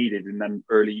what I needed in them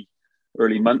early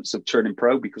months of turning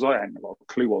pro, because I hadn't a lot of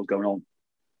clue what was going on,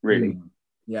 really.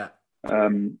 Yeah.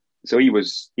 So he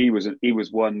was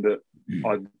one that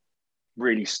I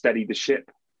really steadied the ship,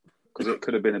 because it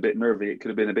could have been a bit nervy. It could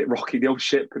have been a bit rocky. The old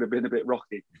ship could have been a bit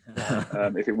rocky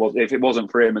if it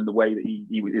wasn't for him, and the way that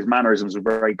his mannerisms were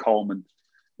very calm, and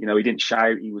he didn't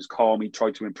shout. He was calm. He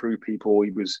tried to improve people.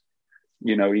 He was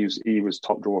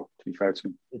top drawer, to be fair to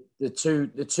him.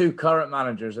 The two current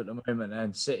managers at the moment,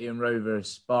 and City and Rovers,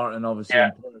 Spartan obviously.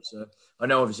 Yeah. I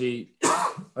know obviously.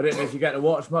 I don't know if you get to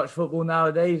watch much football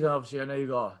nowadays. Obviously, I know you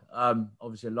got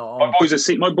obviously a lot on.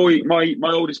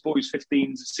 My oldest boy's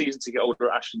 15. Season to get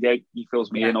older at Ashton Gate. He fills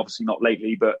me in. Obviously not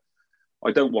lately, but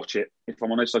I don't watch it. If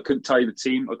I'm honest, I couldn't tell you the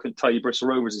team. I couldn't tell you Bristol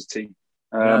Rovers' team.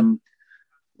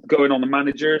 Going on the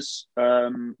managers.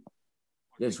 Manager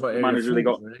they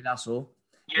got. Really, that's all.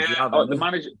 Yeah, the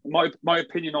manager. My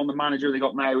opinion on the manager they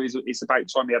got now is it's about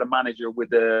time they had a manager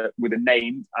with a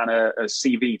name and a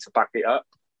CV to back it up.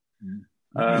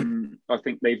 I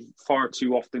think they've far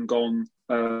too often gone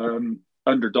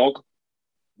underdog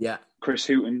Yeah. Chris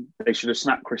Hughton, they should have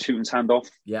snapped Chris Hughton's hand off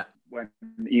Yeah. when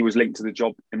he was linked to the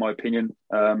job, in my opinion.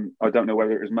 I don't know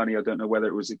whether it was money. I don't know whether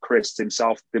it was Chris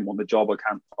himself didn't want the job. I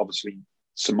can't obviously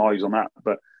surmise on that,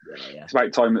 but it's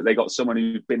about time that they got someone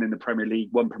who's been in the Premier League,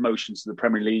 won promotions to the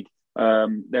Premier League.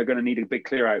 They're going to need a big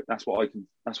clear out. That's what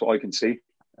I can see.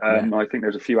 I think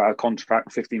there's a few out of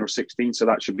contract, 15 or 16, so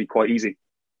that should be quite easy.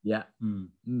 Yeah.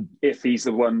 If he's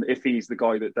the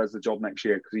guy that does the job next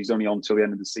year, because he's only on till the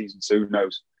end of the season, so who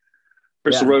knows?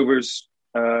 Bristol Rovers,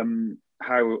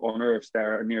 how on earth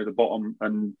they're near the bottom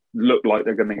and look like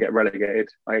they're going to get relegated.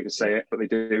 I hate to say it, but they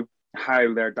do.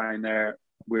 How they're down there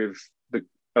with the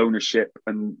ownership,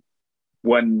 and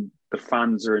when the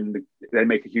fans are they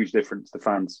make a huge difference. The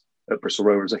fans at Bristol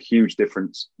Rovers, a huge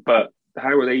difference. But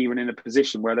how are they even in a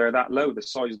position where they're that low? The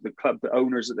size of the club, the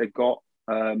owners that they've got.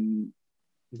 I'm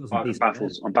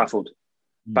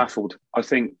baffled. I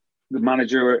think the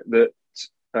manager that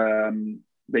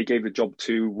they gave the job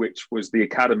to, which was the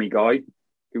academy guy.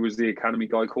 Who was the academy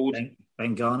guy called?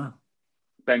 Ben Garner.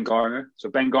 Ben Garner. So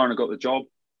Ben Garner got the job.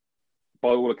 By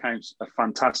all accounts, a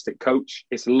fantastic coach.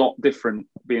 It's a lot different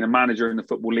being a manager in the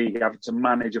Football League, having to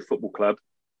manage a football club,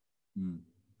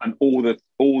 and all the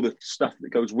stuff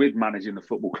that goes with managing the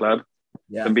football club,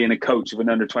 and being a coach of an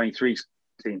under-23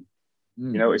 team.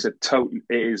 You know, it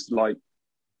is like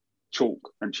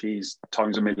chalk and cheese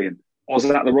times a million. Was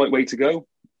that the right way to go?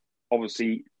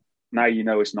 Obviously, now you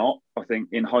know it's not. I think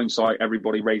in hindsight,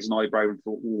 everybody raised an eyebrow and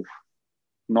thought, "Oof,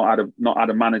 not at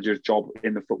a manager's job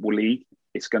in the Football League.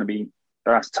 It's going to be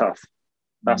that's tough.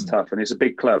 That's tough." And it's a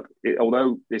big club.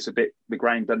 Although it's a bit, the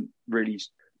ground doesn't really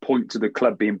point to the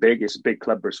club being big. It's a big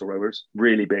club, Bristol Rovers,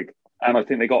 really big. And I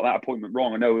think they got that appointment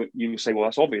wrong. I know you say, well,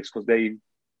 that's obvious because they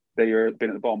are been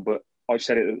at the bottom, but I've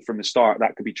said it from the start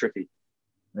that could be tricky.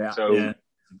 Yeah. So, and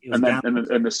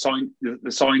the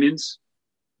signings.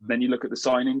 Then you look at the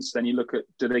signings. Then you look at,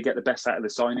 do they get the best out of the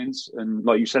signings? And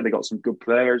like you said, they got some good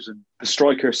players. And the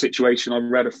striker situation, I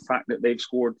read a fact that they've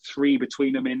scored 3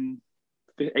 between them in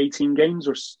 18 games,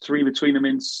 or 3 between them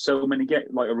in so many games,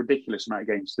 like a ridiculous amount of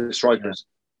games. The strikers.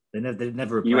 Yeah. They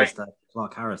never replaced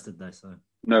Clark Harris, did they? So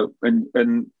no,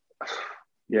 and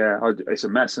yeah, it's a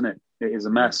mess, isn't it? It is a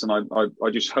mess, and I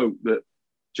just hope that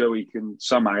Joey can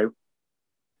somehow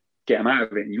get them out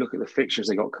of it. And you look at the fixtures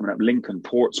they got coming up: Lincoln,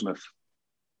 Portsmouth.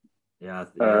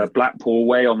 Blackpool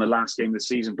away on the last game of the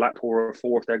season. Blackpool are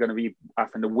 4th. They're going to be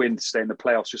having to win to stay in the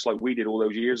playoffs, just like we did all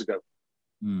those years ago.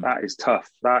 That is tough.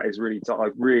 That is really tough. I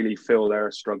really feel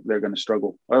they're going to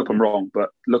struggle. I hope I'm wrong, but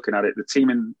looking at it, the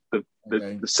team in the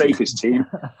safest team,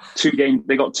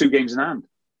 they got 2 games in hand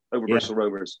over Bristol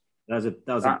Rovers. That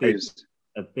was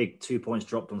a big 2 points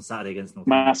dropped on Saturday against North.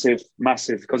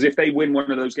 Massive. Because if they win one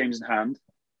of those games in hand,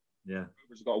 Rovers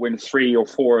have got to win 3 or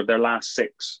 4 of their last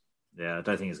 6. Yeah, I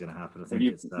don't think it's going to happen. I think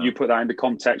you put that into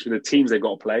context with the teams they've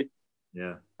got to play.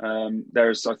 Yeah.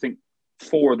 There's, I think,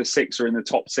 4 of the 6 are in the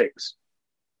top 6.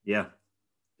 Yeah.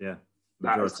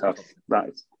 That is tough.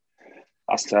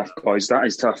 That's tough, guys. That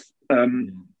is tough.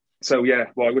 So yeah,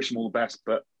 well, I wish them all the best,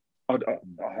 but and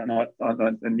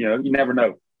you know, you never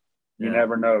know. You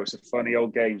never know. It's a funny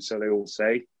old game, so they all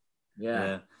say.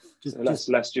 Yeah.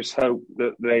 Let's just hope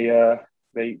that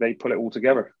they pull it all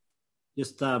together.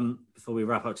 Just before we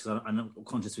wrap up, because I'm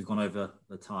conscious we've gone over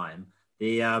the time. Do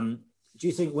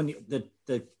you think when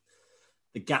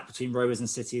the gap between Rovers and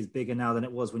City is bigger now than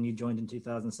it was when you joined in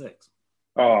 2006?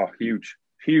 Oh, huge.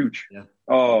 Yeah.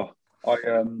 Oh,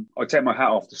 I take my hat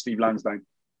off to Steve Lansdown.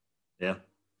 Yeah.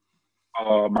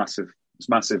 Oh, massive. It's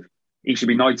massive. He should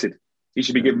be knighted. He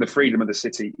should be given the freedom of the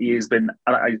city. He has been.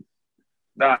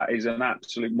 That is an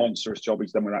absolute monstrous job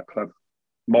he's done with that club.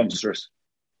 Monstrous.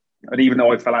 And even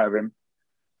though I fell out of him,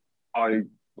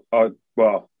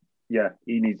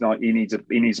 he needs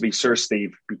to be Sir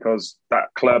Steve, because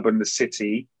that club and the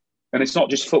city, and it's not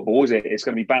just football, is it? It's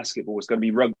going to be basketball. It's going to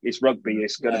be rugby. It's rugby.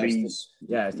 It's going to be it's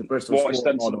the Bristol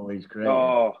sport model he's created.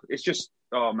 Oh, it's just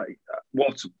mate,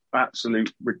 what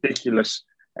absolute ridiculous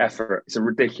effort! It's a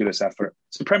ridiculous effort.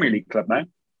 It's a Premier League club now.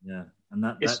 Yeah, and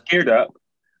it's geared up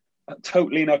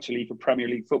totally and utterly for Premier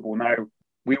League football. Now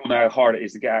we all know how hard it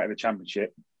is to get out of the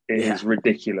Championship. It is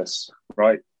ridiculous,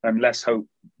 right? And let's hope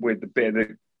with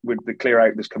the clear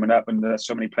out that's coming up, and there's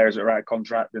so many players that are out of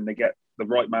contract, and they get the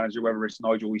right manager, whether it's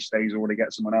Nigel, he stays, or they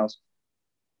get someone else.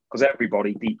 Because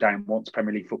everybody deep down wants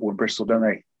Premier League football in Bristol, don't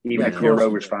they? Even if you're a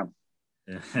Rovers fan.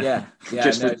 Yeah.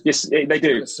 They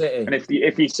do. And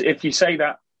if you say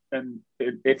that, and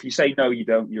if you say no, you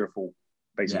don't, you're a fool,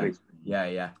 basically.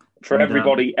 Yeah. For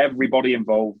everybody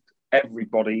involved,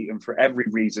 everybody, and for every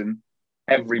reason,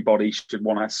 everybody should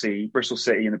want to see Bristol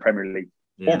City in the Premier League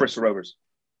or Bristol Rovers.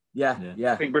 Yeah.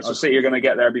 I think Bristol City are going to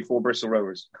get there before Bristol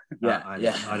Rovers.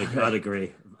 I'd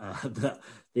agree.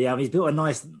 He's built a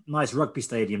nice rugby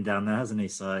stadium down there, hasn't he?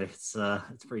 So it's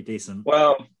pretty decent.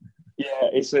 Well, yeah,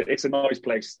 it's a nice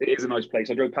place. It is a nice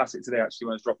place. I drove past it today actually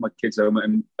when I was dropping my kids home,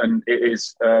 and it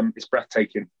is it's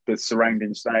breathtaking, the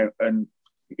surroundings now, and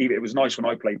it was nice when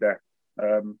I played there.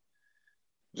 It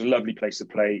was a lovely place to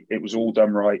play. It was all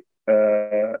done right,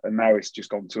 and now it's just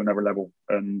gone to another level.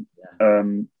 And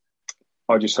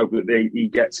I just hope that he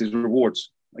gets his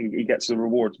rewards. He gets the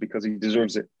rewards because he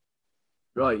deserves it.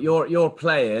 Right, you're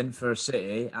playing for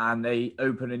City, and they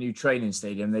open a new training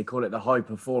stadium. They call it the High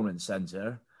Performance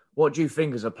Centre. What do you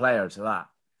think as a player to that?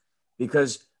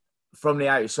 Because from the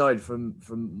outside, from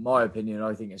my opinion,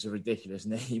 I think it's a ridiculous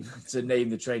name to name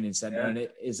the training centre. Yeah. And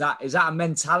is that a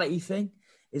mentality thing?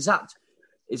 Is that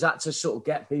to sort of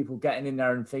get people getting in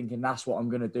there and thinking that's what I'm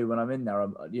going to do when I'm in there?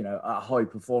 I'm, at a high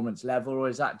performance level, or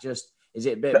is it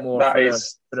a bit more for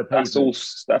the people?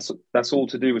 That's all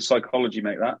to do with psychology,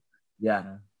 mate. That.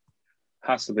 Yeah,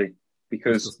 has to be,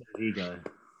 because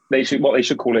they should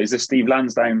call it is the Steve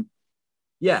Lansdowne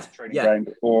training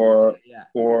ground, or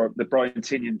the Brian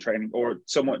Tinian training, or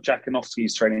somewhat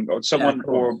Jakanowski's training, or someone,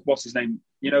 or what's his name?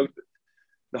 The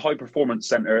High Performance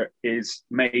Centre is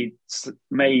made.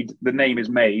 The name is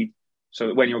made so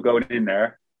that when you're going in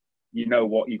there, you know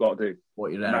what you got to do.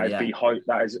 What you're there,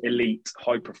 that is elite,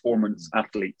 high performance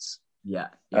athletes. Yeah.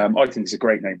 I think it's a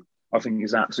great name. I think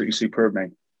it's an absolutely superb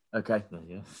name. Okay,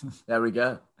 there we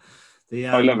go.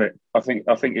 I love it. I think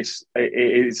it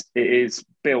is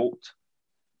built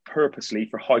purposely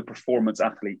for high performance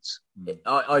athletes.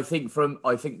 I think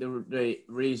the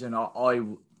reason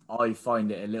I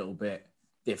find it a little bit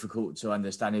difficult to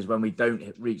understand is when we don't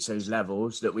reach those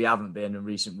levels that we haven't been in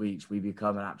recent weeks, we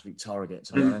become an absolute target,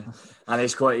 and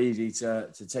it's quite easy to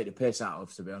take the piss out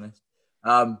of, to be honest.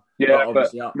 But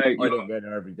obviously, I don't go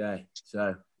there every day,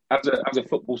 so. As a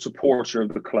football supporter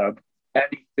of the club,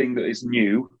 anything that is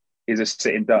new is a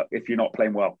sitting duck if you're not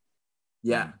playing well.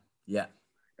 Yeah.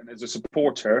 And as a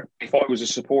supporter, if I was a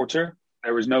supporter,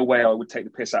 there is no way I would take the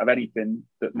piss out of anything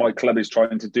that my club is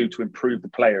trying to do to improve the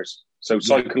players. So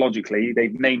psychologically,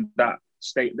 they've named that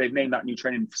new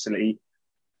training facility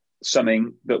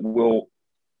something that will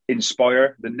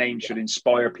inspire. The name should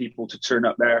inspire people to turn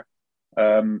up there.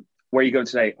 Where are you going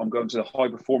today? I'm going to the High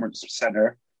Performance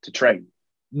Centre to train.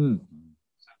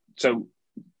 So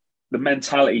the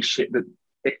mentality shit, that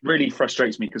it really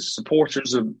frustrates me, because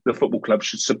supporters of the football club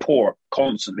should support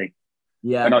constantly.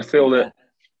 Yeah. And I feel that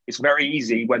it's very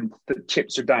easy when the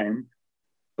chips are down.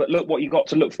 But look what you got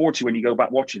to look forward to when you go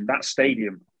back watching that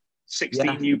stadium.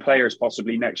 16 new players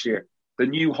possibly next year. The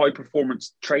new high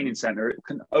performance training centre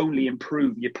can only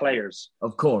improve your players.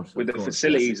 Of course. With the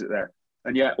facilities there.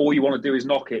 And yet all you want to do is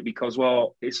knock it because,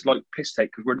 well, it's like piss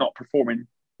take because we're not performing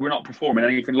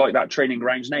anything like that training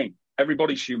ground's name.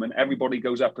 Everybody's human. Everybody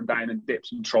goes up and down and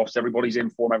dips and troughs. Everybody's in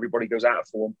form. Everybody goes out of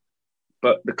form.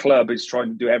 But the club is trying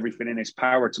to do everything in its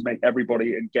power to make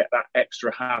everybody and get that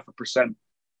extra 0.5%.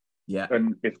 Yeah.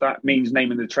 And if that means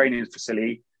naming the training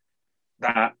facility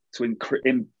that to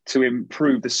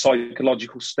improve the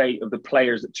psychological state of the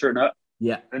players that turn up,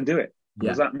 then do it.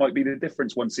 Because that might be the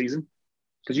difference one season.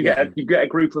 Because you get a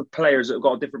group of players that have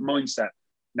got a different mindset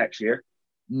next year.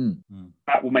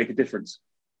 That will make a difference.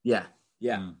 Yeah.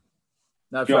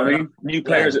 No, you know what I mean? New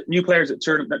players that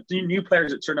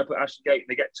turn up at Ashton Gate and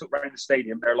they get took around the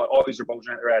stadium. They're like, eyes are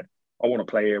bulging out their head. I want to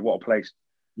play here. What a place!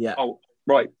 Yeah. Oh,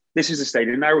 right. This is the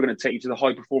stadium. Now we're going to take you to the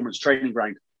high performance training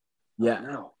ground. Yeah.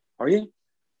 No, are you?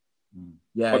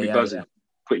 Yeah. I'd be buzzing. Yeah.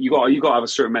 But you got to have a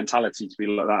certain mentality to be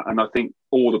like that, and I think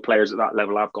all the players at that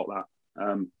level have got that.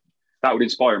 That would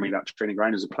inspire me. That training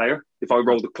ground as a player. If I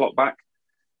rolled the clock back,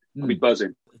 I'd be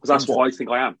buzzing because that's what I think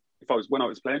I am. When I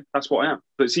was playing, that's what I am.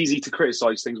 But it's easy to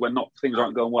criticise things when things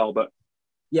aren't going well. But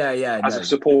as a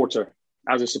supporter,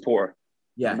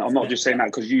 yeah, and I'm not just saying that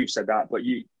because you've said that, but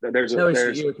you're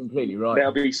completely right.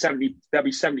 There'll be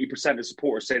 70% of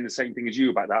supporters saying the same thing as you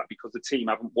about that because the team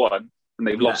haven't won and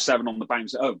they've lost 7 on the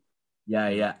bounce at home.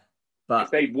 Yeah. But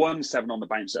if they've won 7 on the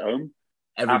bounce at home,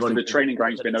 after the training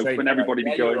ground's been open, everybody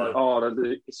be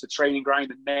going, it's a training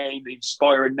ground, the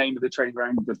inspiring name of the training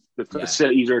ground, the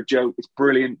facilities are a joke, it's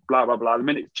brilliant, blah, blah, blah. The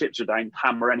minute the chips are down,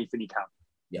 hammer anything you can.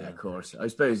 Yeah, of course. I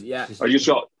suppose, You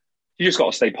just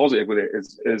got to stay positive with it.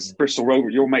 As Bristol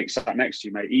Rovers, your mate sat next to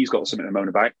you, mate, he's got something to moan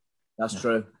about. That's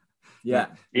true. Yeah.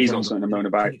 He's got something to moan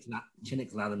about.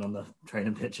 Chinnick's landing on the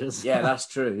training pitches. Yeah, that's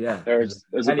true, yeah. As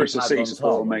a Bristol City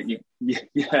supporter, mate,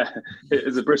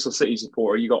 as a Bristol City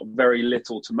supporter, you got very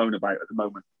little to moan about at the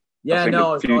moment. Yeah,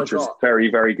 the future's very,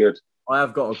 very good. I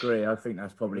have got to agree. I think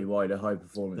that's probably why the high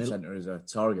performance centre is a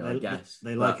target. I guess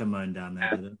they like a moan down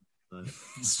there. Yeah. So.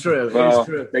 It's true. Well, it's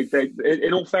true. They,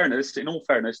 in all fairness,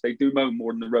 they do moan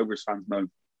more than the Rovers fans moan.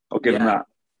 I'll give them that.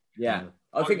 Yeah,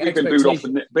 I think we've been booed off.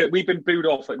 We've been booed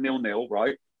off at 0-0,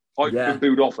 right? I've been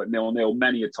booed off at 0-0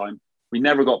 many a time. We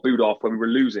never got booed off when we were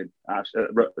losing at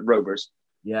Rovers.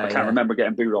 I can't remember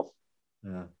getting booed off.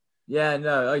 Yeah,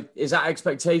 no. Is that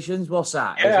expectations? What's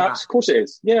that? Yeah, of course it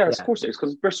is. Yeah, of course it is.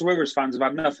 Because Bristol Rovers fans have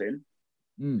had nothing.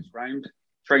 Round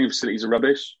training facilities are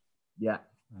rubbish. Yeah.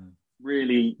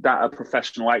 Really, that a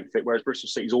professional outfit, whereas Bristol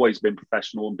City's always been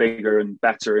professional and bigger and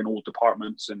better in all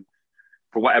departments, and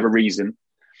for whatever reason.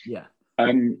 Yeah.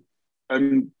 And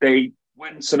they,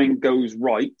 when something goes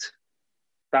right,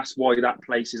 that's why that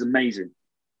place is amazing.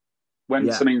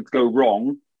 When something goes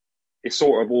wrong, it's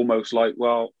sort of almost like,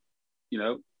 well,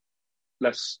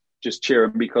 let's just cheer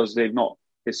them because they've not.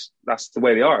 That's the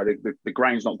way they are. The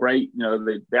ground's not great.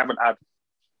 They haven't had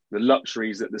the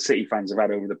luxuries that the City fans have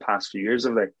had over the past few years,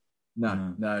 have they?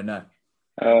 No.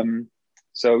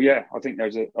 So yeah, I think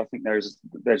there's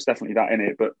definitely that in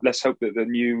it. But let's hope that the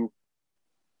new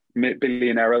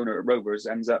billionaire owner at Rovers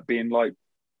ends up being like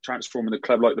transforming the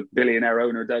club like the billionaire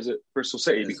owner does at Bristol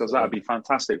City, because that would be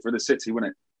fantastic for the city,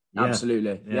 wouldn't it? Yeah.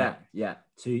 Absolutely. Yeah.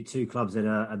 Two clubs in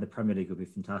the Premier League would be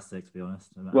fantastic, to be honest.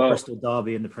 Well, Bristol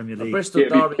Derby in the Premier League. Bristol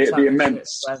Derby. It'd be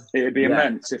immense. It'd be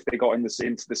immense if they got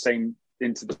into the same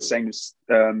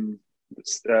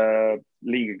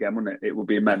league again, wouldn't it? It would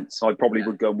be immense. I probably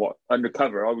would go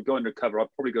undercover. I would go undercover. I'd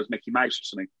probably go as Mickey Mouse or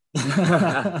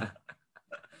something.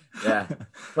 Yeah,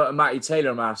 put a Matty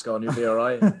Taylor mask on, you'll be all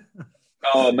right.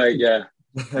 Oh mate, yeah,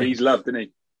 he's loved, isn't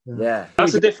he? Yeah,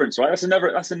 that's the difference, right?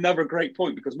 That's another great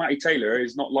point, because Matty Taylor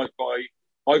is not liked by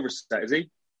Iverset, is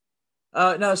he?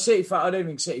 No, City fan. I don't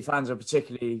think City fans are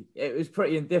particularly. It was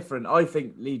pretty indifferent. I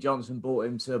think Lee Johnson bought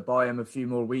him to buy him a few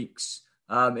more weeks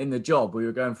in the job. We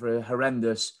were going for a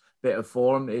horrendous bit of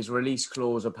form. His release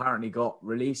clause apparently got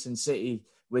released, and City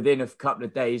within a couple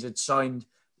of days had signed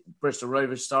Bristol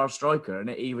Rovers star striker, and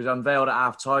he was unveiled at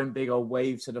half time. Big old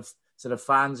wave to the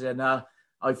fans, and I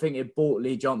think it bought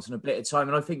Lee Johnson a bit of time.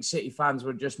 And I think City fans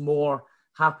were just more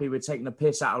happy with taking the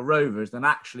piss out of Rovers than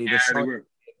actually the signing.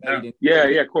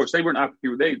 Of course they weren't happy.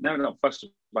 They were not fussed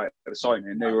about the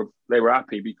signing. They were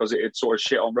happy because it had sort of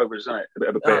shit on Rovers, isn't it? A bit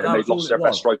of a bit, and they'd lost their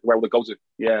best striker where all the goals are.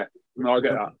 Yeah, no, I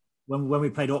get that. When we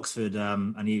played Oxford,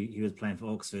 and he was playing for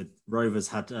Oxford, Rovers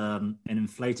had an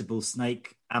inflatable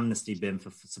snake amnesty bin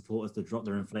for supporters to drop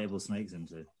their inflatable snakes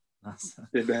into. That's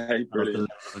brilliant.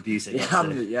 Abuse.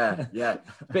 Yeah.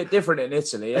 A bit different in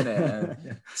Italy, isn't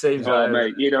it? Seems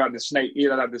mate, he'd have had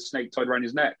the snake tied around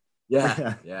his neck.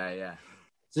 Yeah.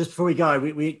 So just before we go,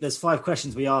 we there's 5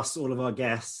 questions we asked all of our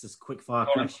guests, just quick fire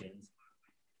questions.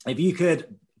 If you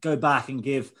could go back and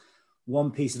give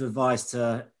one piece of advice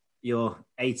to your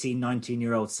 18,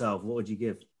 19-year-old self, what would you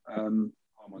give? Oh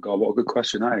my God, what a good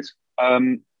question that is.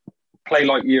 Play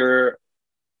like you're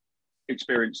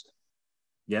experienced.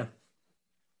 Yeah.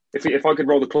 If I could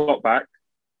roll the clock back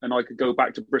and I could go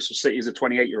back to Bristol City as a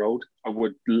 28-year-old, I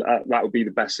would. That would be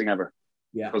the best thing ever.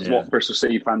 Yeah. Because what Bristol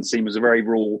City fans seen was a very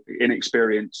raw,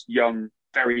 inexperienced, young,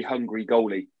 very hungry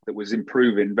goalie that was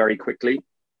improving very quickly.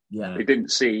 Yeah. They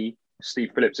didn't see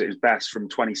Steve Phillips at his best from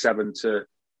 27 to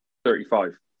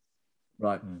 35.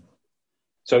 Right.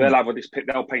 So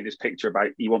they'll paint this picture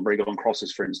about he wasn't very good on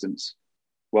crosses, for instance.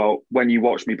 Well, when you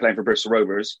watched me playing for Bristol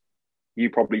Rovers, you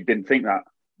probably didn't think that.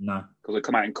 No. Because I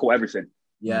come out and caught everything.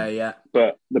 Yeah.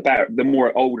 But the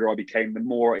more older I became, the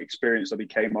more experienced I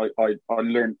became. I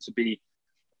learned to be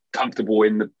comfortable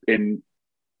in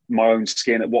my own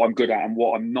skin at what I'm good at and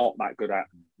what I'm not that good at.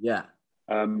 Yeah.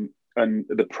 And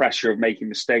the pressure of making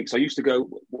mistakes. I used to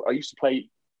play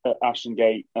at Ashton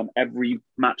Gate, and every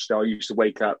match day I used to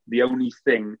wake up, the only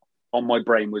thing on my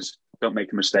brain was, don't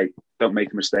make a mistake, don't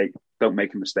make a mistake, don't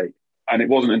make a mistake. And it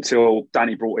wasn't until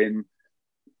Danny brought in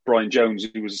Brian Jones,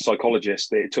 who was a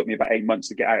psychologist, that it took me about 8 months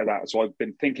to get out of that. So I've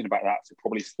been thinking about that for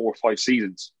probably 4 or 5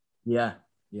 seasons. Yeah.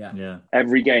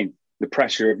 Every game, the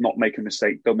pressure of not making a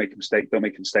mistake, don't make a mistake, don't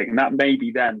make a mistake. And that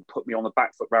maybe then put me on the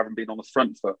back foot rather than being on the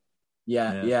front foot.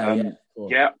 Yeah. Cool.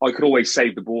 Yeah, I could always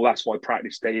save the ball. That's why I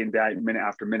practice day in, day out, minute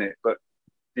after minute. But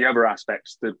the other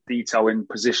aspects, the detail in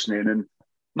positioning, and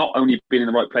not only being in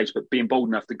the right place, but being bold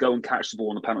enough to go and catch the ball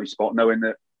on the penalty spot, knowing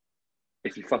that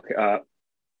if you fuck it up,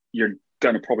 you're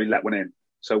going to probably let one in.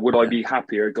 So would I be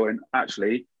happier going,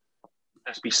 actually,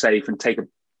 let's be safe and take a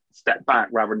step back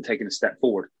rather than taking a step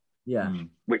forward? Yeah.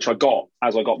 Which I got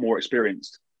as I got more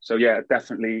experienced. So yeah,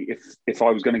 definitely if I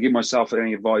was going to give myself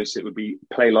any advice, it would be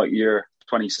play like you're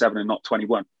 27 and not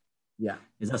 21. Yeah.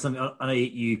 Is that something, I know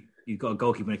you you've got a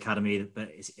goalkeeping academy, but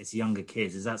it's younger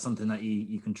kids. Is that something that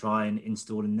you can try and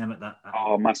install in them at that?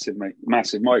 Oh, massive, mate,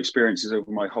 massive. My experiences over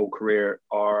my whole career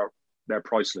they're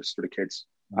priceless for the kids,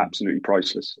 absolutely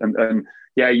priceless. And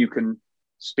yeah, you can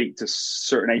speak to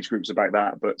certain age groups about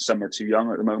that, but some are too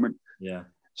young at the moment. Yeah.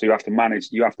 So you have to manage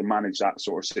that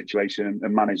sort of situation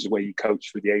and manage the way you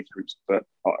coach with the age groups. But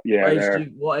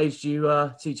what age do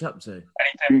you teach up to?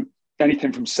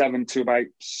 Anything from 7 to about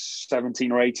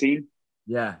 17 or 18.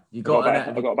 Yeah, I've got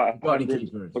about 100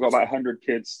 kids. I've got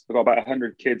about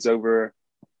 100 kids over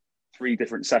 3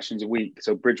 different sessions a week.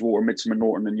 So Bridgewater, Midsummer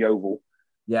Norton, and Yeovil.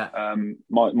 Yeah.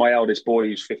 My eldest boy,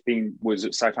 who's 15, was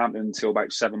at Southampton until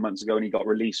about 7 months ago, and he got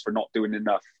released for not doing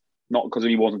enough. Not because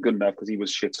he wasn't good enough, because he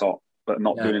was shit hot, but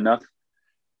not doing enough.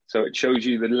 So it shows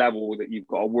you the level that you've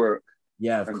got to work.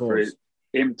 Yeah, of course.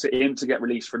 For him to get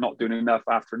released for not doing enough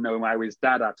after knowing how his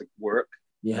dad had to work.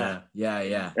 Yeah.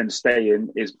 And stay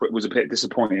in was a bit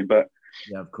disappointing, but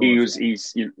yeah, of course.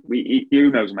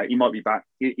 Who knows, mate? He might be back.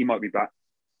 He might be back.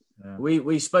 Yeah.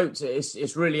 We spoke to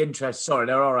it's really interesting. Sorry,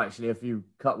 there are actually a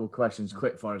couple of questions,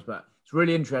 quick fires, but it's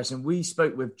really interesting. We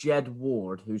spoke with Jed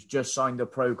Ward, who's just signed a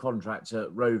pro contract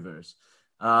at Rovers.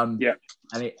 And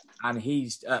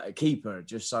he's a keeper,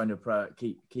 just signed a pro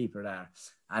keeper there,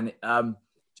 and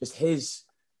just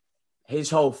his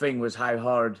whole thing was how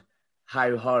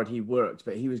hard he worked,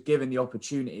 but he was given the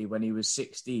opportunity when he was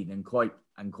 16 and quite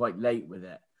late with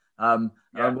it. I'm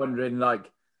wondering,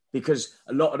 like, because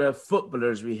a lot of the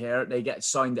footballers we hear, they get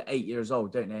signed at 8 years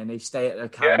old, don't they? And they stay at the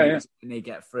academies and they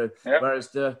get through. Yeah. Whereas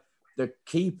the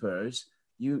keepers,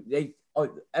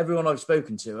 everyone I've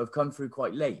spoken to have come through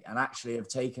quite late and actually have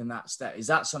taken that step. Is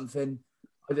that something,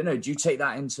 I don't know, do you take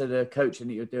that into the coaching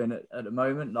that you're doing at the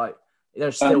moment? Like,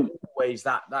 there's still always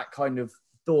that kind of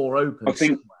door open. I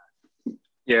think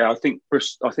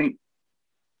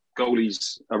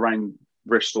goalies around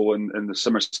Bristol and the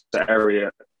Somerset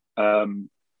area, and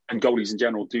goalies in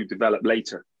general, do develop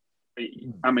later.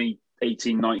 How many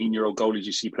 18, 19-year-old goalies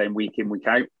you see playing week in, week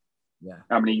out? Yeah.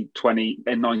 How many 20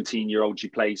 and 19-year-olds you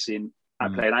place in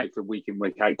and playing out for week in,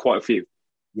 week out? Quite a few.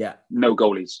 Yeah. No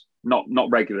goalies, not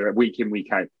regular, week in, week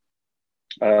out.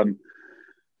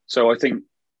 So I think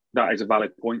that is a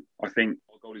valid point. I think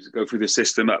goalies that go through the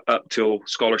system up till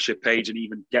scholarship age and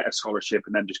even get a scholarship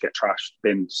and then just get trashed,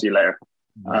 then see you later.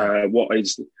 Yeah.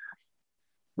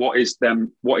 What is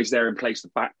there in place to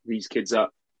back these kids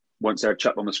up once they're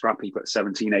chucked on the scrap heap at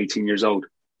 17, 18 years old?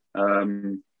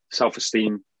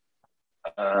 Self-esteem,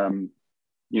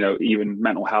 even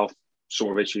mental health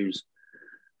sort of issues,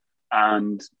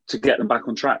 and to get them back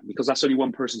on track, because that's only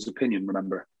one person's opinion,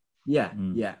 remember? Yeah.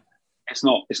 It's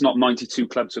not 92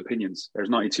 clubs' opinions. There's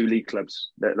 92 league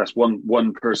clubs. That's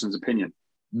one person's opinion.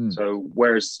 So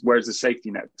where's the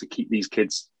safety net to keep these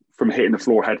kids from hitting the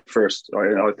floor head first?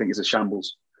 I think it's a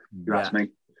shambles. You ask me.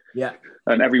 Yeah.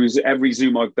 And every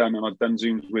Zoom I've done, and I've done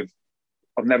Zooms with,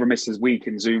 I've never missed a week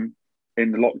in Zoom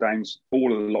in the lockdowns.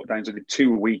 All of the lockdowns, I did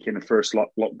 2 a week in the first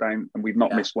lockdown, and we've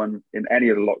not missed one in any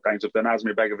of the lockdowns. I've done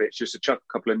Asmir Begovic, just to chuck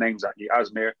a couple of names at you: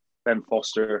 Asmir, Ben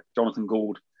Foster, Jonathan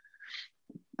Gould,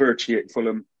 Birchie at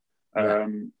Fulham,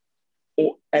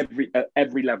 or at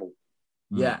every level.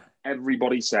 Yeah.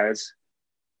 Everybody says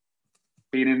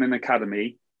being in an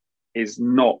academy is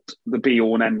not the be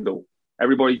all and end all.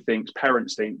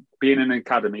 Parents think being in an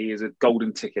academy is a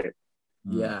golden ticket.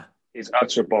 Yeah. It's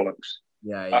utter bollocks.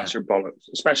 Yeah. Utter bollocks.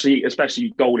 Especially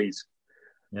goalies.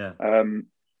 Yeah. I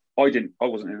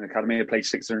wasn't in an academy. I played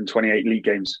 628 league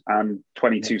games and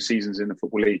 22 seasons in the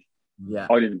Football League. Yeah.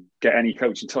 I didn't get any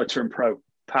coach until I turned pro.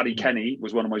 Paddy Kenny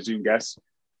was one of my Zoom guests.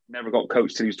 Never got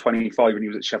coached till he was 25 and he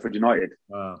was at Sheffield United.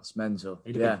 Wow, it's mental.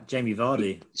 Yeah. Jamie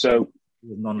Vardy. So,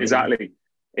 exactly.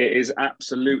 It is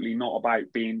absolutely not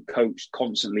about being coached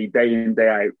constantly, day in, day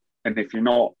out. And if you're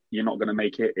not going to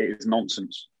make it. It is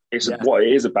nonsense. What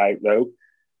it is about, though,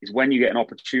 is when you get an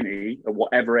opportunity, at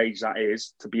whatever age that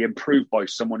is, to be improved by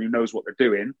someone who knows what they're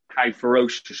doing, how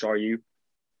ferocious are you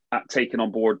at taking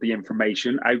on board the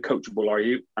information? How coachable are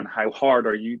you? And how hard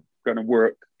are you going to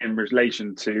work in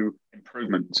relation to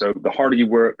improvement? So the harder you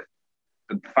work,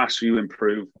 the faster you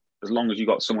improve, as long as you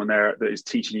got someone there that is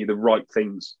teaching you the right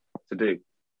things to do.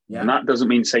 Yeah. And that doesn't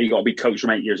mean say you got to be coached from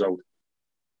 8 years old.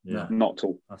 Yeah, not at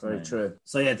all. That's very true.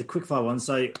 So yeah, the quickfire one.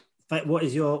 So what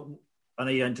is your? I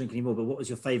know you don't drink anymore, but what was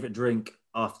your favourite drink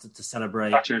after to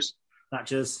celebrate? Thatcher's.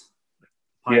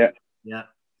 Yeah.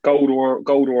 Gold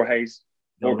or haze,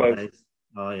 or both. Haze.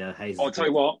 Oh yeah, haze. I'll tell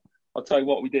you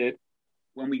what we did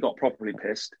when we got properly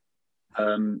pissed.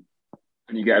 And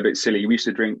you get a bit silly. We used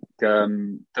to drink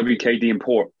WKD and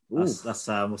port. That's what's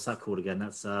that called again?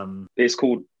 That's It's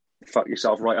called Fuck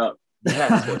Yourself Right Up. Yeah,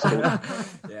 That's what it's called.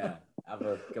 yeah. Have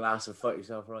a glass and fuck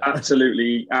yourself right.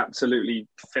 Absolutely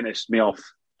finished me off.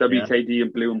 WKD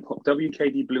and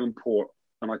WKD Blue and Port,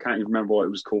 and I can't even remember what it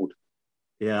was called.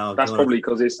 Yeah, that's probably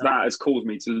because that has caused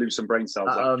me to lose some brain cells.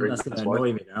 That's going to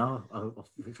annoy me now.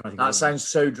 That sounds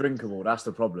so drinkable. That's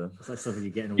the problem. It's like something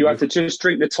you're getting. You have to just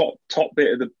drink the top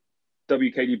bit of the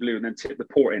WKD Blue and then tip the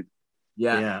port in.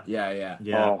 Yeah.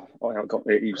 Oh, I got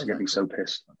it. He used to get me so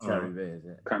pissed. Cherry beer, is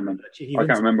it? I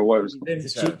can't remember what it was.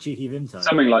 It's cheeky Vimto.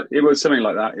 Something like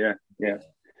that. Yeah.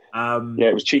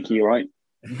 It was cheeky, right?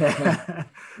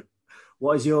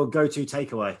 What is your go-to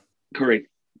takeaway? Curry,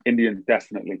 Indian,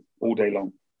 definitely, all day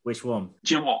long. Which one?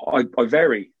 Do you know what? I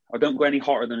vary. I don't go any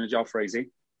hotter than a jalfrezi.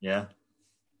 Yeah.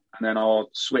 And then I'll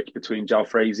switch between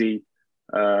jalfrezi.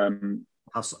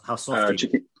 How soft?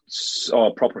 Chicken.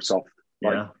 Proper soft. Yeah.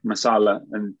 Like masala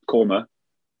and korma.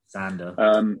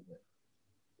 Zander.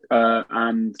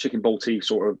 And chicken balti,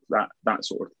 sort of that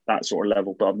sort of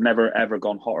level. But I've never ever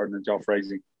gone hotter than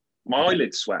jalfrezi. My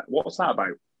eyelids sweat. What's that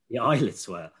about? Your eyelids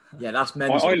sweat. Yeah, that's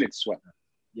mental. My eyelids sweat.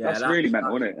 Yeah, that's really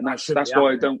mental, isn't it? And that's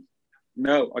why I don't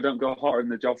go hotter than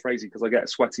the jalfrezi, because I get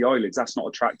sweaty eyelids. That's not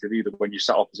attractive either when you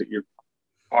sat opposite your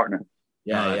partner.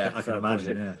 Yeah, I can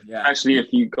imagine. Yeah. Especially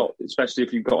if you got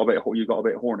a bit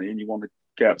horny and you want to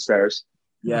get upstairs.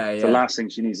 Yeah. The last thing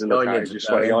she needs to look at is your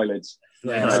sweaty eyelids.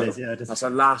 Yeah, that's the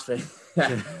last thing.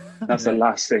 That's the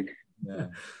last thing. Yeah.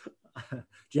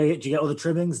 Do you get all the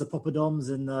trimmings, the poppadoms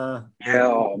and the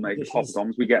mate, the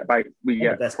poppadoms. We get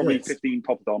probably 15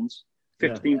 poppadoms.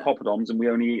 15 poppadoms, and we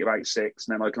only eat about 6,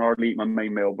 and then I can hardly eat my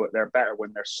main meal, but they're better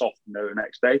when they're soft and they're the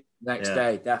next day. Next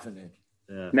day, definitely.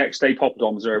 Yeah. Next day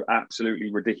poppadoms are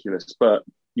absolutely ridiculous, but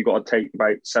you got to take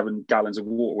about 7 gallons of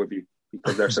water with you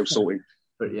because they're so salty.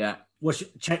 But yeah.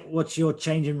 What's your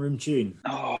changing room tune?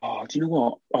 Oh, do you know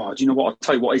what? I'll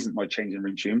tell you what isn't my changing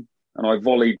room tune. And I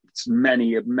volleyed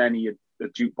many a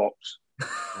jukebox.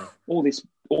 all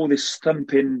this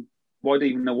thumping. Well, I don't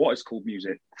even know what it's called.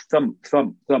 Music. Thump,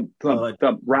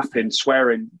 rapping,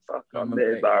 swearing. I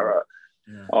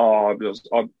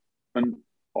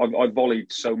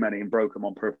volleyed so many and broke them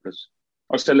on purpose.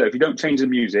 I said, look, if you don't change the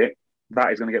music,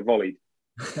 that is going to get volleyed.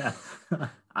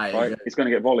 Right? It's going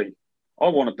to get volleyed. I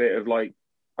want a bit of I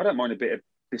don't mind a bit of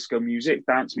disco music,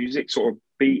 dance music, sort of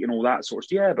beat and all that sort of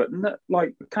stuff. Yeah, but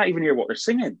I can't even hear what they're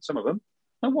singing, some of them.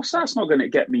 No, what's that? It's not going to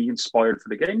get me inspired for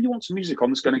the game. You want some music on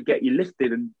that's going to get you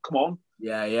lifted and come on.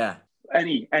 Yeah.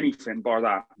 Anything bar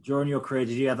that. During your career,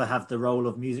 did you ever have the role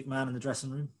of music man in the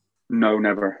dressing room? No,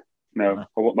 never. No.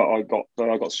 I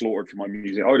got slaughtered for my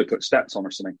music. I would have put steps on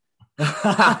or something.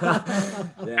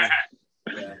 Yeah.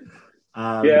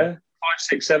 5,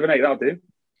 6, 7, 8, that'll do.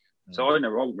 So I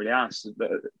wasn't really asked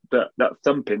that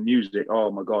thumping music. Oh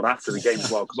my God! After the game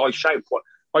as well, because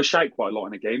I shout quite a lot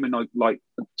in a game, and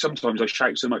sometimes I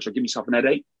shout so much I give myself an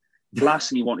headache. The last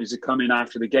thing you want is to come in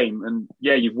after the game and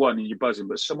you've won and you're buzzing,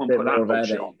 but someone put that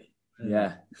bullshit on.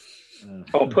 Yeah.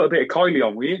 I'll put a bit of Kylie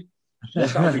on, will you?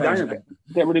 Settle me down a bit.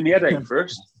 Get rid of my headache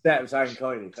first. Steps and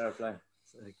Kylie, fair play.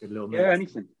 Good little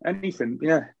anything.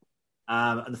 Yeah.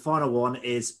 And the final one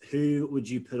is, who would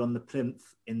you put on the plinth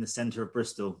in the centre of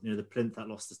Bristol? You know, the plinth that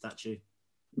lost the statue.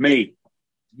 Me.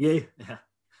 You? Yeah.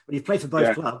 Well, you've played for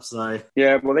both clubs, so...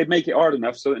 Yeah, well, they'd make it hard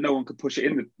enough so that no one could push it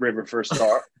in the river for a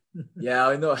start. Yeah,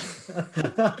 I know.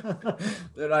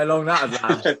 Don't know how long that would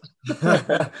last.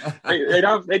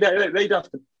 they'd have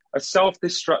a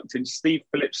self-destructing Steve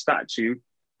Phillips statue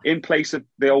in place of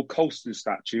the old Colston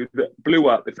statue that blew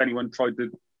up if anyone tried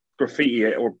to graffiti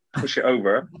it or push it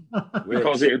over,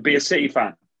 because it would be a City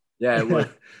fan. Yeah, it would.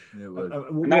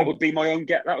 And that would be my own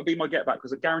get. That would be my get back,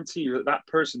 because I guarantee you that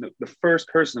person, the first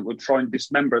person that would try and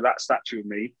dismember that statue of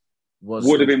me,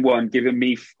 would have been one giving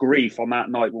me grief on that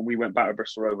night when we went back to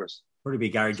Bristol Rovers. Probably be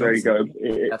Gary Johnson.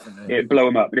 There you go. It'd blow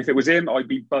him up. But if it was him, I'd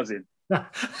be buzzing.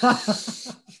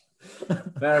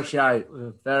 Fair shout.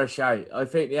 I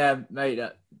think, mate,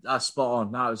 that's spot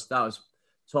on. That was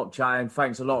top chatting.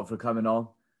 Thanks a lot for coming on.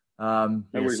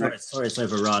 Sorry it's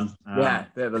overrun.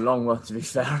 Bit of a long one, to be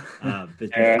fair.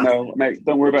 No, mate,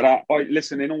 don't worry about that.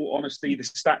 Listen, in all honesty, the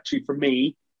statue for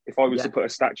me, if I was to put a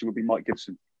statue, would be Mike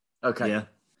Gibson. Okay. Yeah.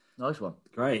 Nice one.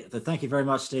 Great. So thank you very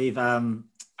much, Steve. No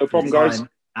problem, guys.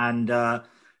 And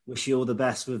wish you all the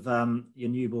best with your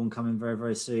newborn coming very,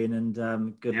 very soon.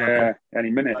 And good luck. Yeah,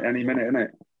 any minute, innit?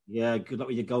 Yeah, good luck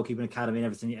with your goalkeeping academy and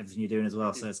everything you're doing as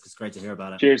well. So it's just great to hear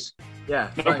about it. Cheers.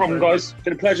 Yeah. No problem, guys. It's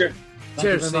been a pleasure.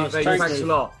 Cheers, Steve. Thanks a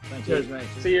lot. Cheers, mate.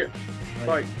 See you.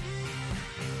 Bye.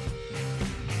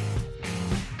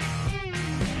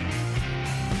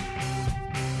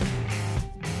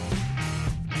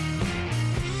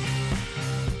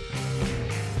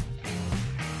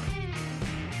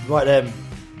 Right then,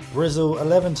 Brizzle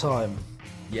 11 time.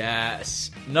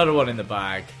 Yes, another one in the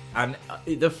bag. And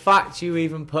the fact you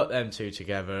even put them two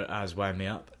together has wound me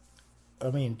up. I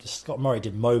mean, Scott Murray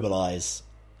did mobilise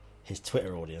his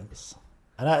Twitter audience.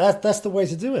 And that's the way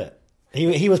to do it.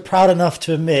 He was proud enough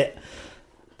to admit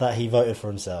that he voted for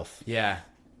himself. Yeah.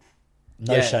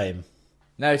 No shame.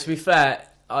 No, to be fair,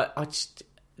 I just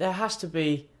there has to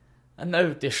be, and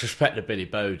no disrespect to Billy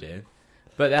Bowden,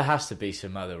 but there has to be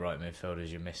some other right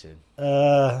midfielders you're missing.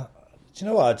 Do you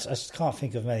know what? I just can't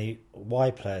think of many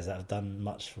Y players that have done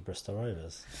much for Bristol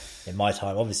Rovers in my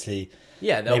time. Obviously,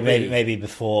 yeah, maybe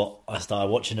before I started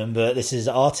watching them, but this is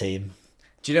our team.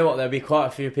 Do you know what? There'll be quite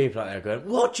a few people out there going,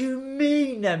 "What do you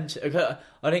mean them two?"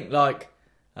 I think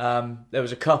there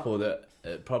was a couple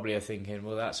that probably are thinking,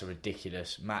 "Well, that's a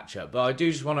ridiculous matchup." But I do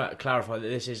just want to clarify that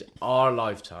this is our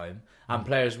lifetime and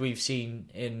players we've seen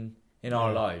in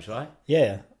our lives, right?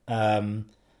 Yeah.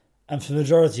 And for the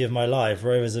majority of my life,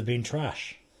 Rovers have been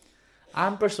trash.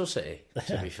 And Bristol City,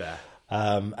 to be fair.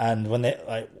 And when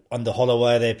they under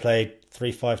Holloway, they played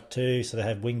 3-5-2, so they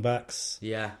had wing backs.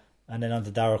 Yeah. And then under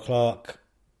Darrell Clarke,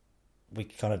 we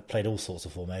kind of played all sorts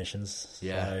of formations.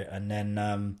 Yeah.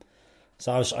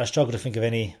 So I struggle to think of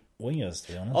any wingers,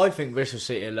 to be honest. I think Bristol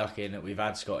City are lucky in that we've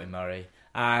had Scotty Murray,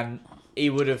 and he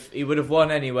would have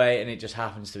won anyway, and it just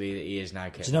happens to be that he is now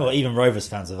kicked. Do you know what? Even Rovers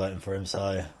fans are voting for him,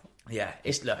 so... Yeah,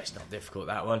 it's not difficult,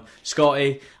 that one.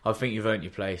 Scotty, I think you've earned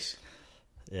your place.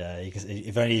 Yeah,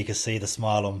 if only you could see the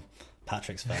smile on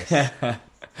Patrick's face.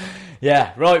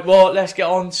 Yeah, right, well, let's get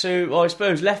on to, I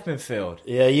suppose, left midfield.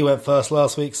 Yeah, you went first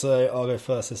last week, so I'll go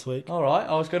first this week. All right,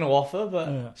 I was going to offer,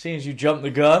 but seeing as you jumped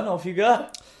the gun, off you go.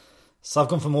 So I've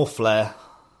gone for more flair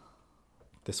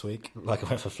this week, like I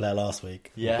went for flair last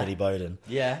week. Yeah. Billy Bowden.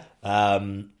 Yeah.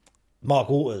 Mark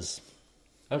Walters.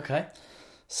 Okay.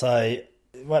 So...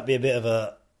 It might be a bit of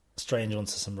a strange one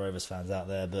to some Rovers fans out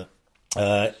there,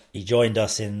 but he joined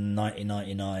us in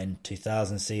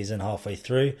 1999-2000 season, halfway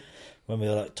through, when we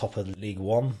were like top of League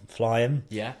One, flying.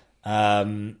 Yeah.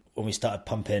 When we started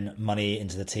pumping money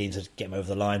into the team to get him over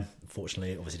the line.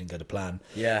 Unfortunately, it obviously didn't go to plan.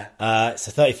 Yeah.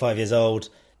 So 35 years old,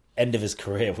 end of his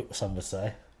career, some would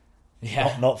say.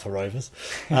 Yeah. Not for Rovers.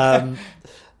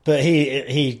 But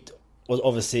he was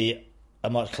obviously a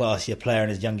much classier player in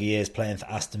his younger years, playing for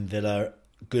Aston Villa,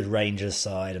 good Rangers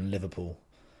side, and Liverpool.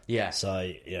 Yeah.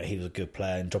 So he was a good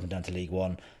player, and dropping down to League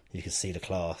One, you could see the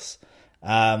class.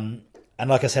 And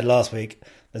like I said last week,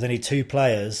 there's only two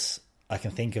players I can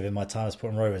think of in my time as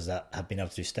supporting Rovers that have been able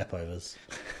to do stepovers.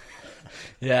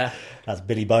 Yeah. That's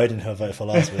Billy Bowden, who I voted for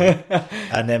last week,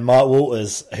 and then Mark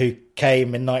Walters, who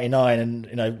came in '99 and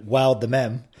wowed the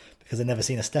mem because they'd never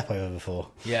seen a stepover before.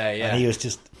 Yeah. And he was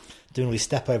just doing all these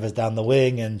stepovers down the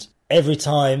wing, and every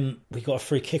time we got a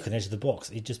free kick on the edge of the box,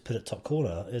 he'd just put it top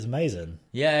corner. It was amazing.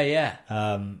 Yeah.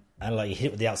 And he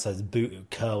hit with the outside, the boot would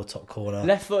curl top corner.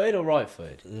 Left-footed or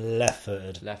right-footed?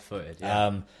 Left-footed. Left-footed,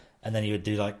 yeah. And then he would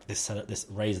do like this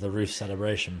raise the roof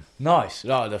celebration. Nice.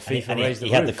 Oh, the FIFA raise the roof. He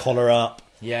had the collar up.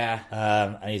 Yeah.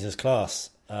 And he's just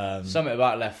class. Something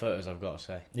about left-footers, I've got to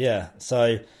say. Yeah.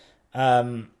 So,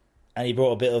 and he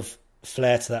brought a bit of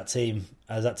flair to that team,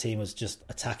 as that team was just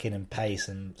attacking and pace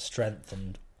and strength,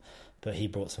 but he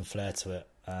brought some flair to it.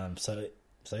 So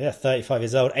yeah, 35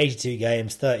 years old, 82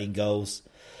 games, 13 goals.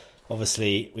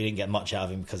 Obviously, we didn't get much out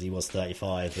of him because he was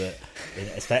 35.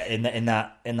 But in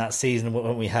that season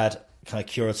when we had kind of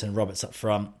Curitan, Roberts up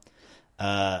front,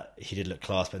 he did look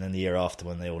class. But then the year after,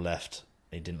 when they all left,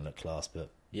 he didn't look class. But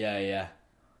yeah.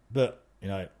 But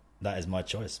that is my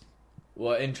choice.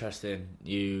 Well, interesting.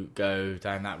 You go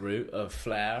down that route of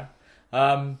flair,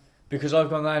 because I've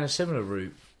gone down a similar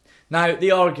route. Now,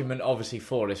 the argument, obviously,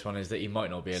 for this one is that he might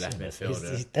not be a left midfielder.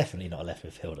 He's definitely not a left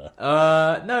midfielder.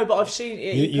 No, but I've seen...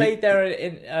 He played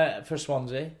there for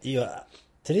Swansea.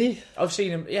 Did he? I've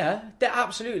seen him, yeah.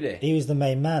 Absolutely. He was the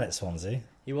main man at Swansea.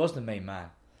 He was the main man.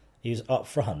 He was up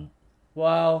front.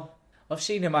 Well, I've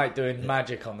seen him out doing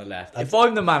magic on the left. If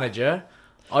I'm the manager,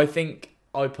 I think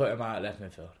I put him out at left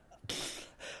midfield.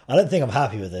 I don't think I'm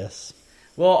happy with this.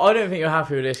 Well, I don't think you're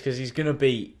happy with this because he's going to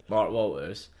beat Mark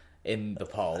Walters in the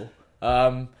poll.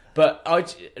 So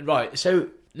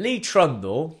Lee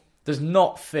Trundle does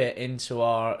not fit into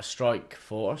our strike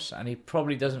force, and he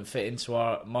probably doesn't fit into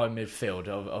my midfield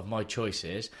of my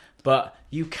choices. But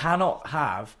you cannot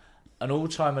have an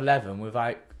all-time 11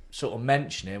 without sort of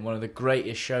mentioning one of the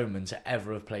greatest showmen to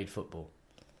ever have played football.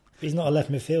 He's not a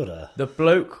left midfielder. The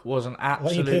bloke was an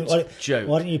absolute joke.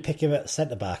 Why don't you pick him at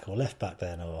centre-back or left-back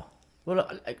then? Well,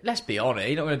 let's be honest,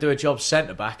 he's not going to do a job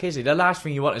centre-back, is he? The last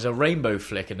thing you want is a rainbow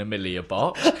flick in the middle of your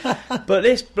box. But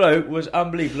this bloke was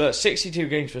unbelievable. 62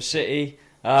 games for City,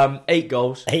 8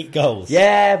 goals. 8 goals.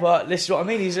 Yeah, but this is what I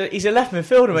mean. He's a left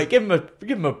midfielder, mate. Give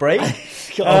him a break.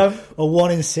 A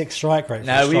 1 in 6 strike rate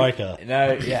for a striker.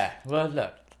 Well,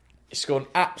 look, he's scored an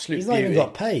absolute He's not beauty. even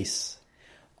got pace.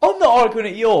 I'm not arguing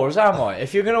at yours, am I?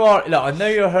 If you're going to argue... Look, I know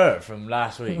you're hurt from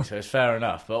last week, so it's fair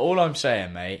enough. But all I'm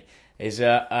saying, mate, is,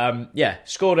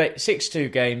 scored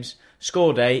 6-2 games,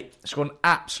 scored 8, scored an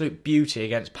absolute beauty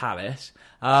against Palace.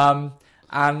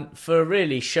 And for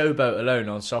really showboat alone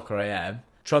on Soccer AM,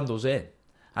 Trundle's in.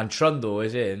 And Trundle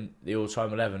is in the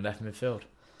all-time 11 left midfield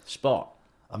spot.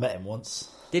 I met him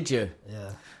once. Did you?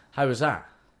 Yeah. How was that?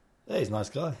 Yeah, he's a nice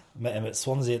guy. I met him at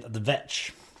Swansea at the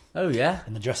Vetch. Oh, yeah?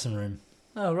 In the dressing room.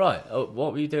 Oh, right. Oh,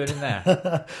 what were you doing in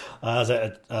there? I was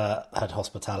had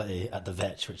hospitality at the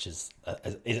Vetch, which is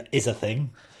a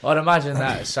thing. I'd imagine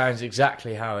that sounds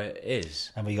exactly how it is.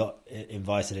 And we got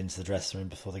invited into the dressing room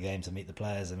before the game to meet the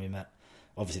players, and we met,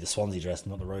 obviously, the Swansea dress,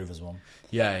 not the Rovers one.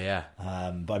 Yeah.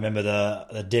 But I remember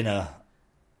the dinner,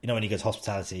 you know, when you go to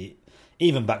hospitality,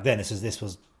 even back then, this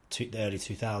was the early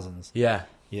 2000s. Yeah.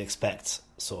 You expect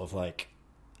sort of like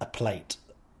a plate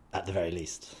at the very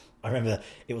least. I remember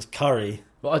it was curry.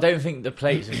 But I don't think the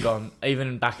plates have gone...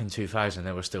 Even back in 2000,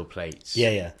 there were still plates.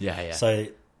 Yeah. Yeah. So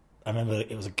I remember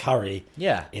it was a curry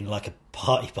in like a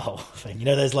party bowl thing. You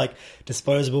know, there's like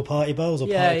disposable party bowls or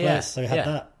party plates. So we had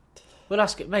that. Well,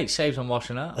 that's good, mate. Saves on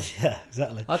washing up. Yeah,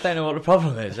 exactly. I don't know what the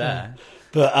problem is there.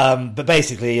 But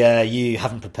basically, you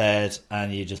haven't prepared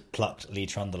and you just plucked Lee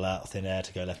Trundle out of thin air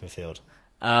to go left midfield.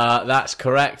 That's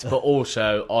correct, but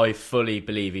also I fully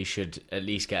believe he should at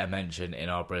least get a mention in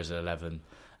our Bristol 11.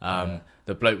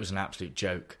 The bloke was an absolute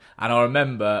joke. And I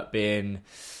remember being,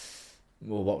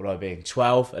 well, what would I be?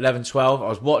 11, 12. I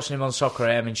was watching him on Soccer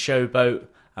AM in Showboat,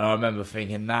 and I remember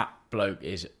thinking, that bloke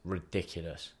is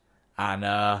ridiculous.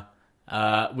 And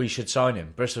we should sign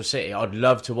him. Bristol City, I'd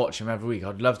love to watch him every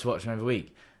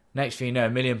week. Next thing you know,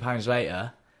 £1 million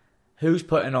later, who's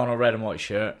putting on a red and white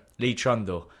shirt? Lee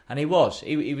Trundle. And he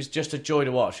was just a joy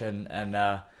to watch, and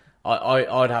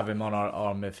I'd have him on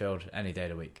our midfield any day of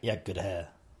the week. He had good hair.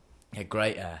 He had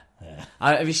great hair. Yeah.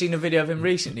 Have you seen a video of him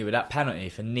recently with that penalty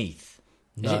for Neath?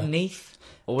 Is it Neath?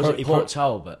 Or was it Port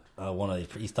Talbot?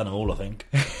 He's done them all, I think.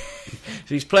 So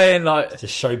he's playing like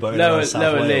just showboating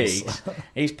lower leagues.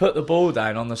 He's put the ball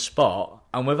down on the spot,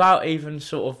 and without even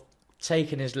sort of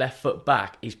taking his left foot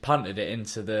back, he's punted it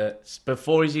into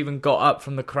before he's even got up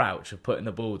from the crouch of putting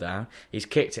the ball down, he's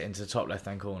kicked it into the top left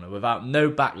hand corner without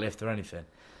no backlift or anything.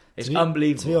 It's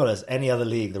unbelievable. To be honest, any other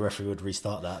league, the referee would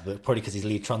restart that, but probably because he's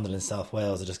Lee Trundle in South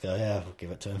Wales, they just go, yeah, we'll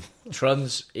give it to him.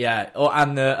 Trunds, yeah,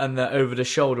 and the over the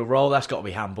shoulder roll, that's got to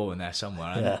be handball in there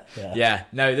somewhere. Yeah.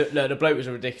 No, the bloke was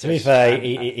ridiculous. To be fair,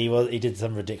 he did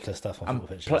some ridiculous stuff on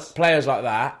football pitches. Players like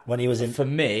that, when he was in, for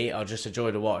me, are just a joy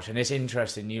to watch. And it's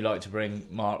interesting you like to bring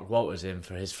Mark Walters in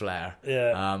for his flair.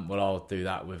 Yeah. Well, I'll do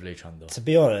that with Lee Trundle. To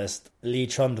be honest, Lee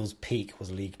Trundle's peak was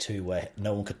League Two, where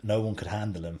no one could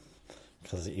handle him.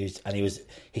 Because he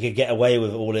could get away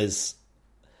with all his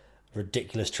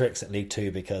ridiculous tricks at League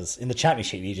Two, because in the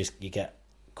Championship you get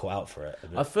caught out for it.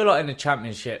 I feel like in the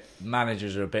Championship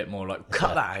managers are a bit more like,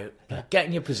 cut that out, get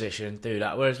in your position, do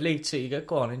that. Whereas League Two, you go,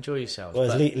 go on, enjoy yourself.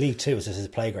 Whereas League Two was just his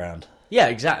playground. Yeah,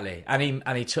 exactly.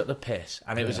 And he took the piss,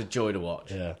 and it was a joy to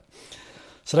watch. Yeah.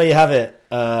 So there you have it.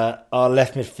 Our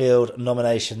left midfield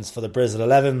nominations for the Bristol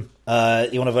 11.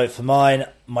 You want to vote for mine,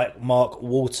 Mark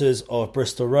Walters of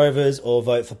Bristol Rovers, or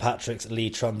vote for Patrick's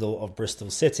Lee Trundle of Bristol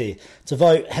City. To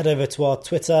vote, head over to our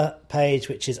Twitter page,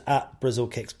 which is at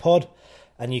BrizzleKicksPod,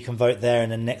 and you can vote there.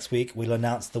 And then next week we'll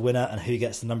announce the winner and who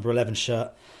gets the number 11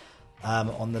 shirt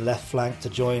on the left flank to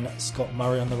join Scott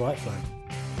Murray on the right flank.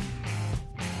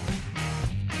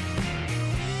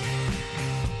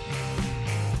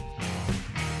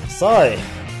 So,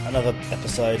 another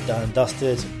episode done and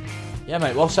dusted. Yeah,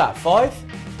 mate, what's that, 5?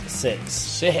 6.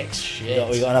 6, shit.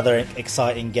 We got another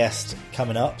exciting guest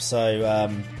coming up, so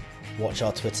watch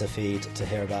our Twitter feed to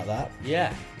hear about that.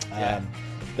 Yeah.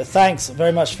 But thanks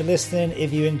very much for listening.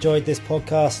 If you enjoyed this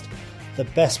podcast, the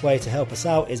best way to help us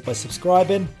out is by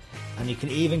subscribing, and you can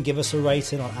even give us a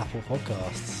rating on Apple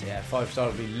Podcasts. Yeah, 5-star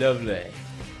would be lovely.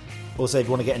 Also, if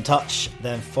you want to get in touch,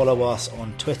 then follow us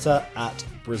on Twitter at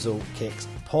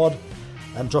BrizzleKicksPod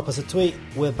and drop us a tweet.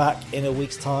 We're back in a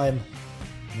week's time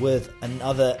with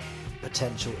another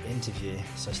potential interview,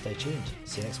 so stay tuned.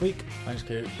 See you next week. Thanks,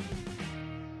 Coop.